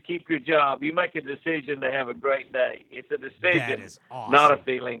you get to keep your job, you make a decision to have a great day. It's a decision, That is awesome. not a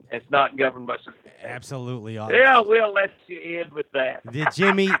feeling. It's not governed by circumstances. Absolutely awesome. Yeah, we'll let you end with that.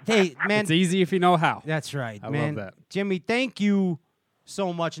 Jimmy, hey, man. It's easy if you know how. That's right, I man. love that. Jimmy, thank you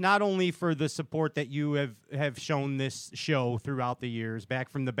so much, not only for the support that you have shown this show throughout the years, back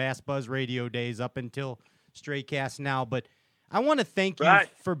from the Bass Buzz radio days up until Stray Cast now, but I want to thank you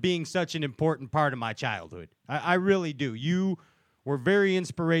for being such an important part of my childhood. I really do. You were very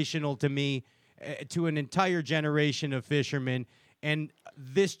inspirational to me, to an entire generation of fishermen, and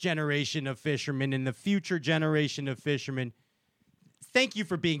this generation of fishermen and the future generation of fishermen. Thank you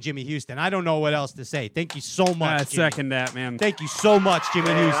for being Jimmy Houston. I don't know what else to say. Thank you so much. I second that, man. Thank you so much,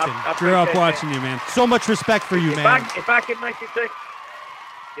 Jimmy Houston. I Grew up appreciate watching that. you, man. So much respect for you, man. If I can make you think,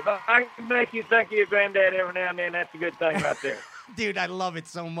 if I can make you think of your granddad every now and then, that's a good thing right there. Dude, I love it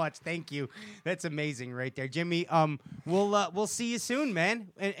so much. Thank you. That's amazing right there, Jimmy. We'll see you soon, man,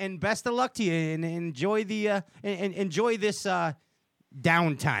 and best of luck to you. And enjoy the enjoy this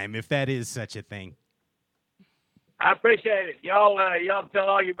downtime, if that is such a thing. I appreciate it. Y'all tell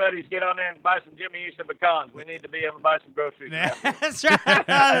all your buddies, get on there and buy some Jimmy Houston pecans. We need to be able to buy some groceries. That's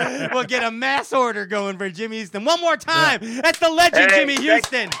right. We'll get a mass order going for Jimmy Houston. One more time. Yeah. That's the legend, Jimmy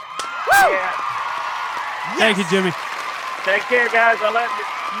Houston. Yeah. Yes. Thank you, Jimmy. Take care, guys. I love you.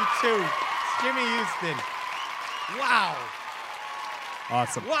 You too. It's Jimmy Houston. Wow.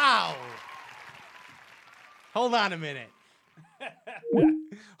 Awesome. Wow. Hold on a minute.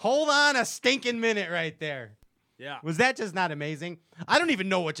 Hold on a stinking minute right there. Yeah. Was that just not amazing? I don't even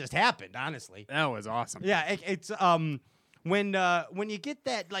know what just happened, honestly. That was awesome. Yeah, it's when you get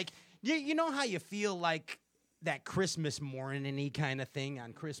that, like, you know how you feel like that Christmas morning-y kind of thing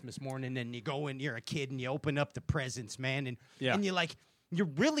on Christmas morning, and you go and you're a kid and you open up the presents, man, and you like, you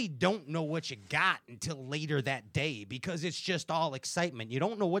really don't know what you got until later that day because it's just all excitement. You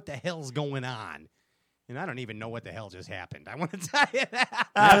don't know what the hell's going on. And I don't even know what the hell just happened. I want to tell you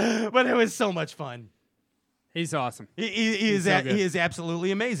that. But it was so much fun. He's awesome. He is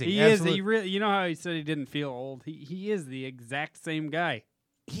absolutely amazing. He is. He really. You know how he said he didn't feel old? He is the exact same guy.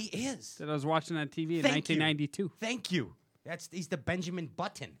 He is. That I was watching on TV in 1992. Thank you. He's the Benjamin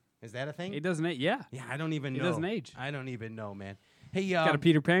Button. Is that a thing? He doesn't age. Yeah. Yeah, I don't even know. He doesn't age. I don't even know, man. Hey, got a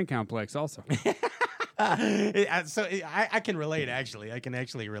Peter Pan complex also. So I can relate, actually. I can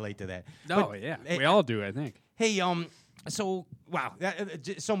actually relate to that. Oh, But, yeah. We all do, I think. Hey, so, wow,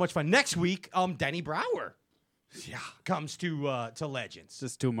 so much fun. Next week, Denny Brower comes to Legends.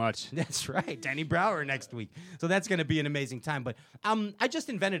 Just too much. That's right. Denny Brower next week. So that's going to be an amazing time. But I just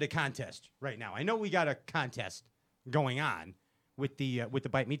invented a contest right now. I know we got a contest going on with the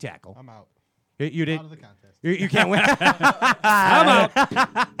Bite Me Tackle. I'm out. You did? Out of the contest. You can't win. I'm out.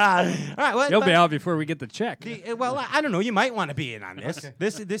 All right. Well, You'll be out before we get the check. Well, I don't know. You might want to be in on this. Okay.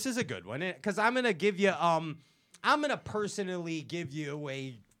 This is a good one because I'm gonna give you I'm gonna personally give you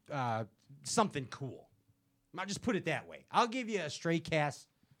a something cool. I'll just put it that way. I'll give you a Stray Cast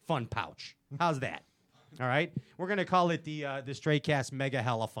fun pouch. How's that? All right. We're gonna call it the Stray Cast Mega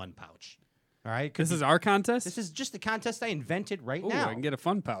Hella Fun Pouch. All right. This is our contest? This is just the contest I invented right Ooh, now. I can get a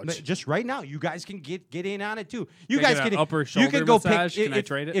fun pouch. Just right now, you guys can get in on it too. You Can I guys get an can upper you shoulder can go massage? pick. Can I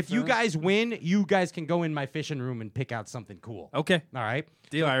trade it If for you that? guys win, you guys can go in my fishing room and pick out something cool. Okay. All right.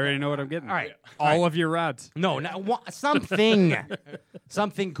 Deal. I already know what I'm getting. All right. All of your rods. No, something,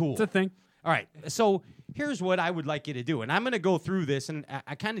 something cool. It's a thing. All right. So here's what I would like you to do, and I'm going to go through this, and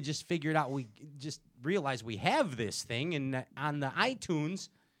I kind of just figured out. We just realized we have this thing, and on the iTunes.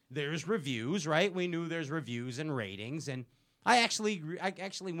 There's reviews, right? We knew there's reviews and ratings, and I actually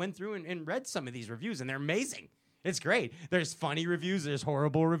went through and read some of these reviews, and they're amazing. It's great. There's funny reviews. There's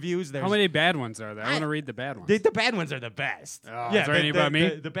horrible reviews. There's How many bad ones are there? I want to read the bad ones. The bad ones are the best. Oh, is there any about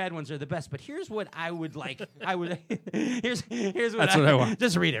me? The bad ones are the best. But here's what I would like. Here's what That's what I want.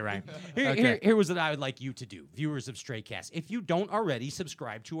 Just read it, Ryan. Okay. Here was what I would like you to do, viewers of Stray Cast. If you don't already,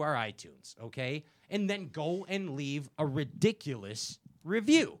 subscribe to our iTunes, okay? And then go and leave a ridiculous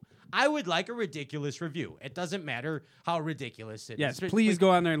review. I would like a ridiculous review. It doesn't matter how ridiculous it is. Yes, please go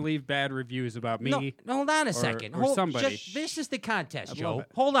on there and leave bad reviews about me. No, hold on a second. Or somebody. This is the contest, I'd Joe. love it.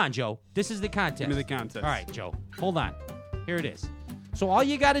 Hold on, Joe. This is the contest. Give me the contest. All right, Joe. Hold on. Here it is. So all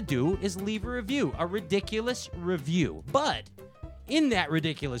you got to do is leave a review, a ridiculous review. But in that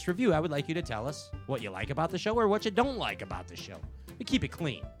ridiculous review, I would like you to tell us what you like about the show or what you don't like about the show. But keep it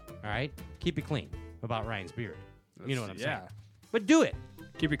clean, all right? Keep it clean about Ryan's beard. You know what I'm saying? But do it.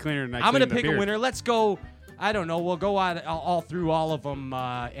 Keep it cleaner than I I'm going to pick a winner. Let's go. I don't know. We'll go on all through all of them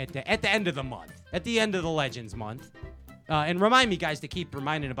at the end of the month, at the end of the Legends month. And remind me, guys, to keep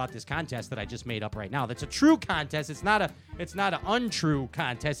reminding about this contest that I just made up right now. That's a true contest. It's not an untrue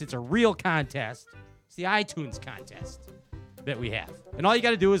contest. It's a real contest. It's the iTunes contest that we have. And all you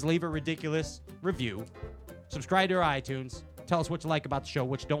got to do is leave a ridiculous review, subscribe to our iTunes, tell us what you like about the show,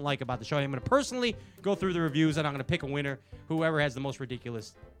 what you don't like about the show. I'm going to personally go through the reviews, and I'm going to pick a winner. Whoever has the most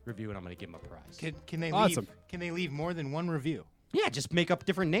ridiculous review, and I'm going to give them a prize. Can they Awesome. leave? Can they leave more than one review? Yeah, just make up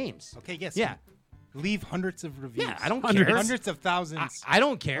different names. Okay, yes. Yeah. Leave hundreds of reviews. Yeah, I don't Hundreds. care. Hundreds of thousands. I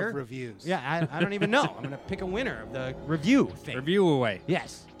don't care. Of reviews. Yeah, I don't even know. I'm going to pick a winner of the review thing. Review away.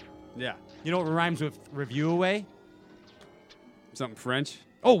 Yes. Yeah. You know what rhymes with review away? Something French.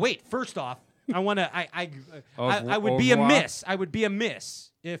 Oh, wait. First off, I want to. I would be amiss. I would be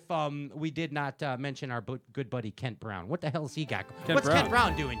amiss if we did not mention our good buddy Kent Brown. What the hell's he got? What's Kent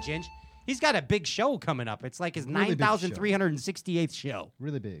Brown doing, Ginge? He's got a big show coming up. It's like his Really big show. 9,368th show.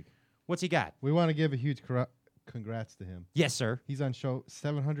 Really big. What's he got? We want to give a huge congrats to him. Yes, sir. He's on show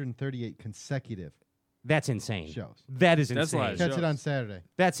 738 consecutive That's insane. shows. That is That's a lot insane. of Catch it on Saturday.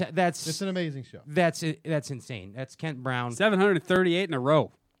 That's It's an amazing show. that's insane. That's Kent Brown. 738 in a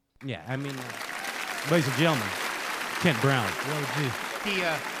row. Yeah, I mean, ladies and gentlemen, Kent Brown.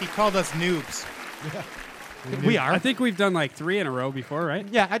 He called us noobs. We are. I think we've done like 3 in a row before, right?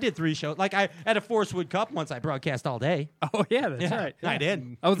 Yeah, I did 3 shows. Like I at a Forest Wood Cup once. I broadcast all day. Oh, yeah, that's right. I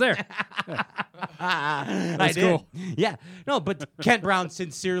did. I was there. I did. cool. Yeah. No, but Kent Brown,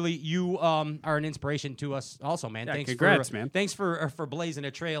 sincerely, you are an inspiration to us also, man. Yeah, Thanks congrats, man. Thanks for blazing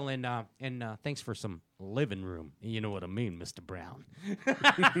a trail and thanks for some living room. You know what I mean, Mr. Brown.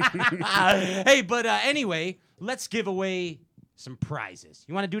 Hey, but anyway, let's give away some prizes.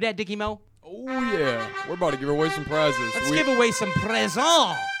 You want to do that, Dickie Mo? Oh, yeah. We're about to give away some prizes. Let's give away some presents.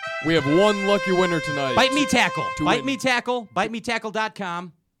 We have one lucky winner tonight. Bite Me Tackle. To Bite win. Me Tackle.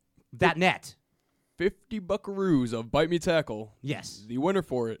 BiteMeTackle.com.net. 50 buckaroos of Bite Me Tackle. Yes. The winner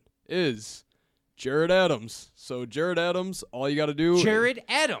for it is Jared Adams. So, Jared Adams, all you got to do... Jared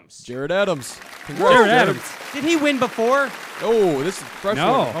Adams. Jared Adams. Congrats, Jared Adams. Did he win before? Oh, this is fresh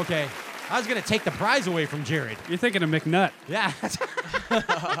No. one. Okay. I was going to take the prize away from Jared. You're thinking of McNutt. Yeah.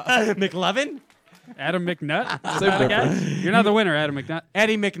 McLovin? Adam McNutt? Is Same that the guy? difference. You're not the winner, Adam McNutt.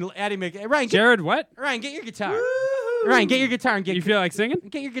 Eddie Mc. Ryan, Jared what? Ryan, get your guitar. Ryan, get your guitar and You feel like singing?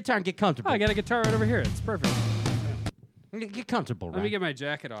 get your guitar and get comfortable. Oh, I got a guitar right over here. It's perfect. Get comfortable, Ryan. Let me get my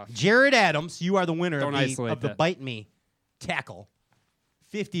jacket off. Jared Adams, you are the winner Don't of isolate the that. Bite Me Tackle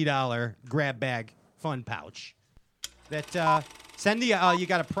 $50 grab bag fun pouch. That send the you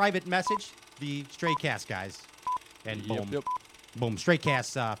got a private message, the Stray Cast guys, and boom, Yep. boom, Stray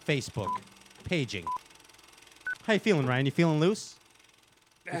Cast Facebook paging. How you feeling, Ryan? You feeling loose?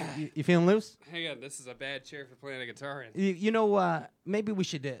 You feeling loose? Hang on, this is a bad chair for playing a guitar in. You know, maybe we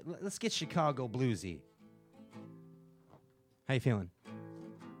should let's get Chicago bluesy. How you feeling?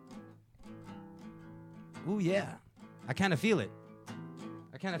 Ooh, yeah. I kind of feel it.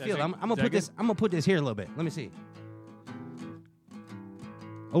 I kind of feel it. I'm gonna put this. I'm gonna put this here a little bit. Let me see.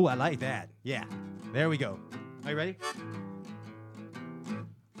 Oh, I like that. Yeah. There we go. Are you ready?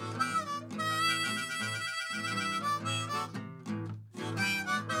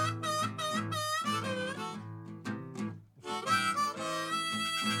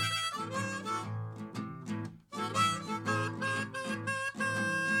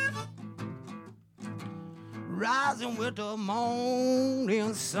 Rising with the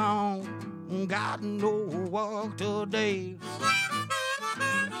morning sun, got no work today.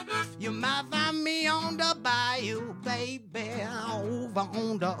 You might find me on the bayou, baby, over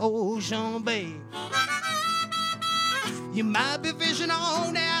on the ocean bay. You might be fishing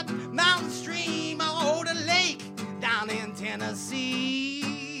on that mountain stream or the lake down in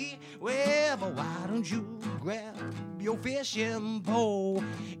Tennessee. Well, but why don't you grab your fishing pole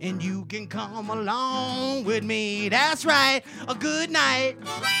and you can come along with me? That's right, a good night.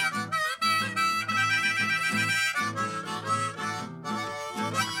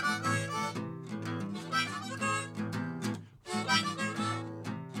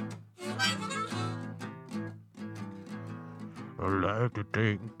 I like to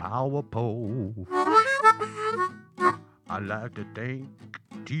think power pole. I like to think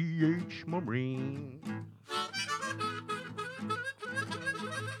T.H. Marine.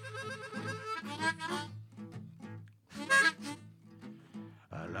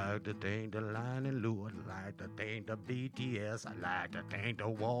 I like to think the Line and Lure. I like to think the BTS. I like to think the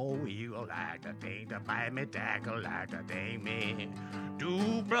War Eagle. I like to think the Bite Me Tackle. I like to think me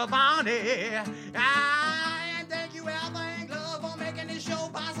Dubra Bonnie. And thank you, Alpha Angler, for making this show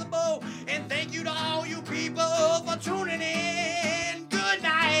possible. And thank you to all you people for tuning in. Good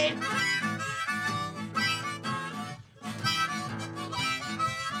night.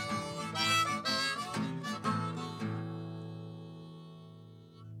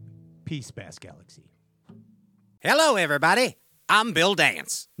 Peace, Bass Galaxy. Hello, everybody. I'm Bill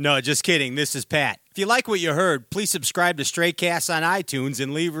Dance. No, just kidding. This is Pat. If you like what you heard, please subscribe to Stray Cast on iTunes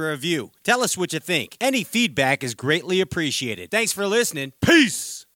and leave a review. Tell us what you think. Any feedback is greatly appreciated. Thanks for listening. Peace!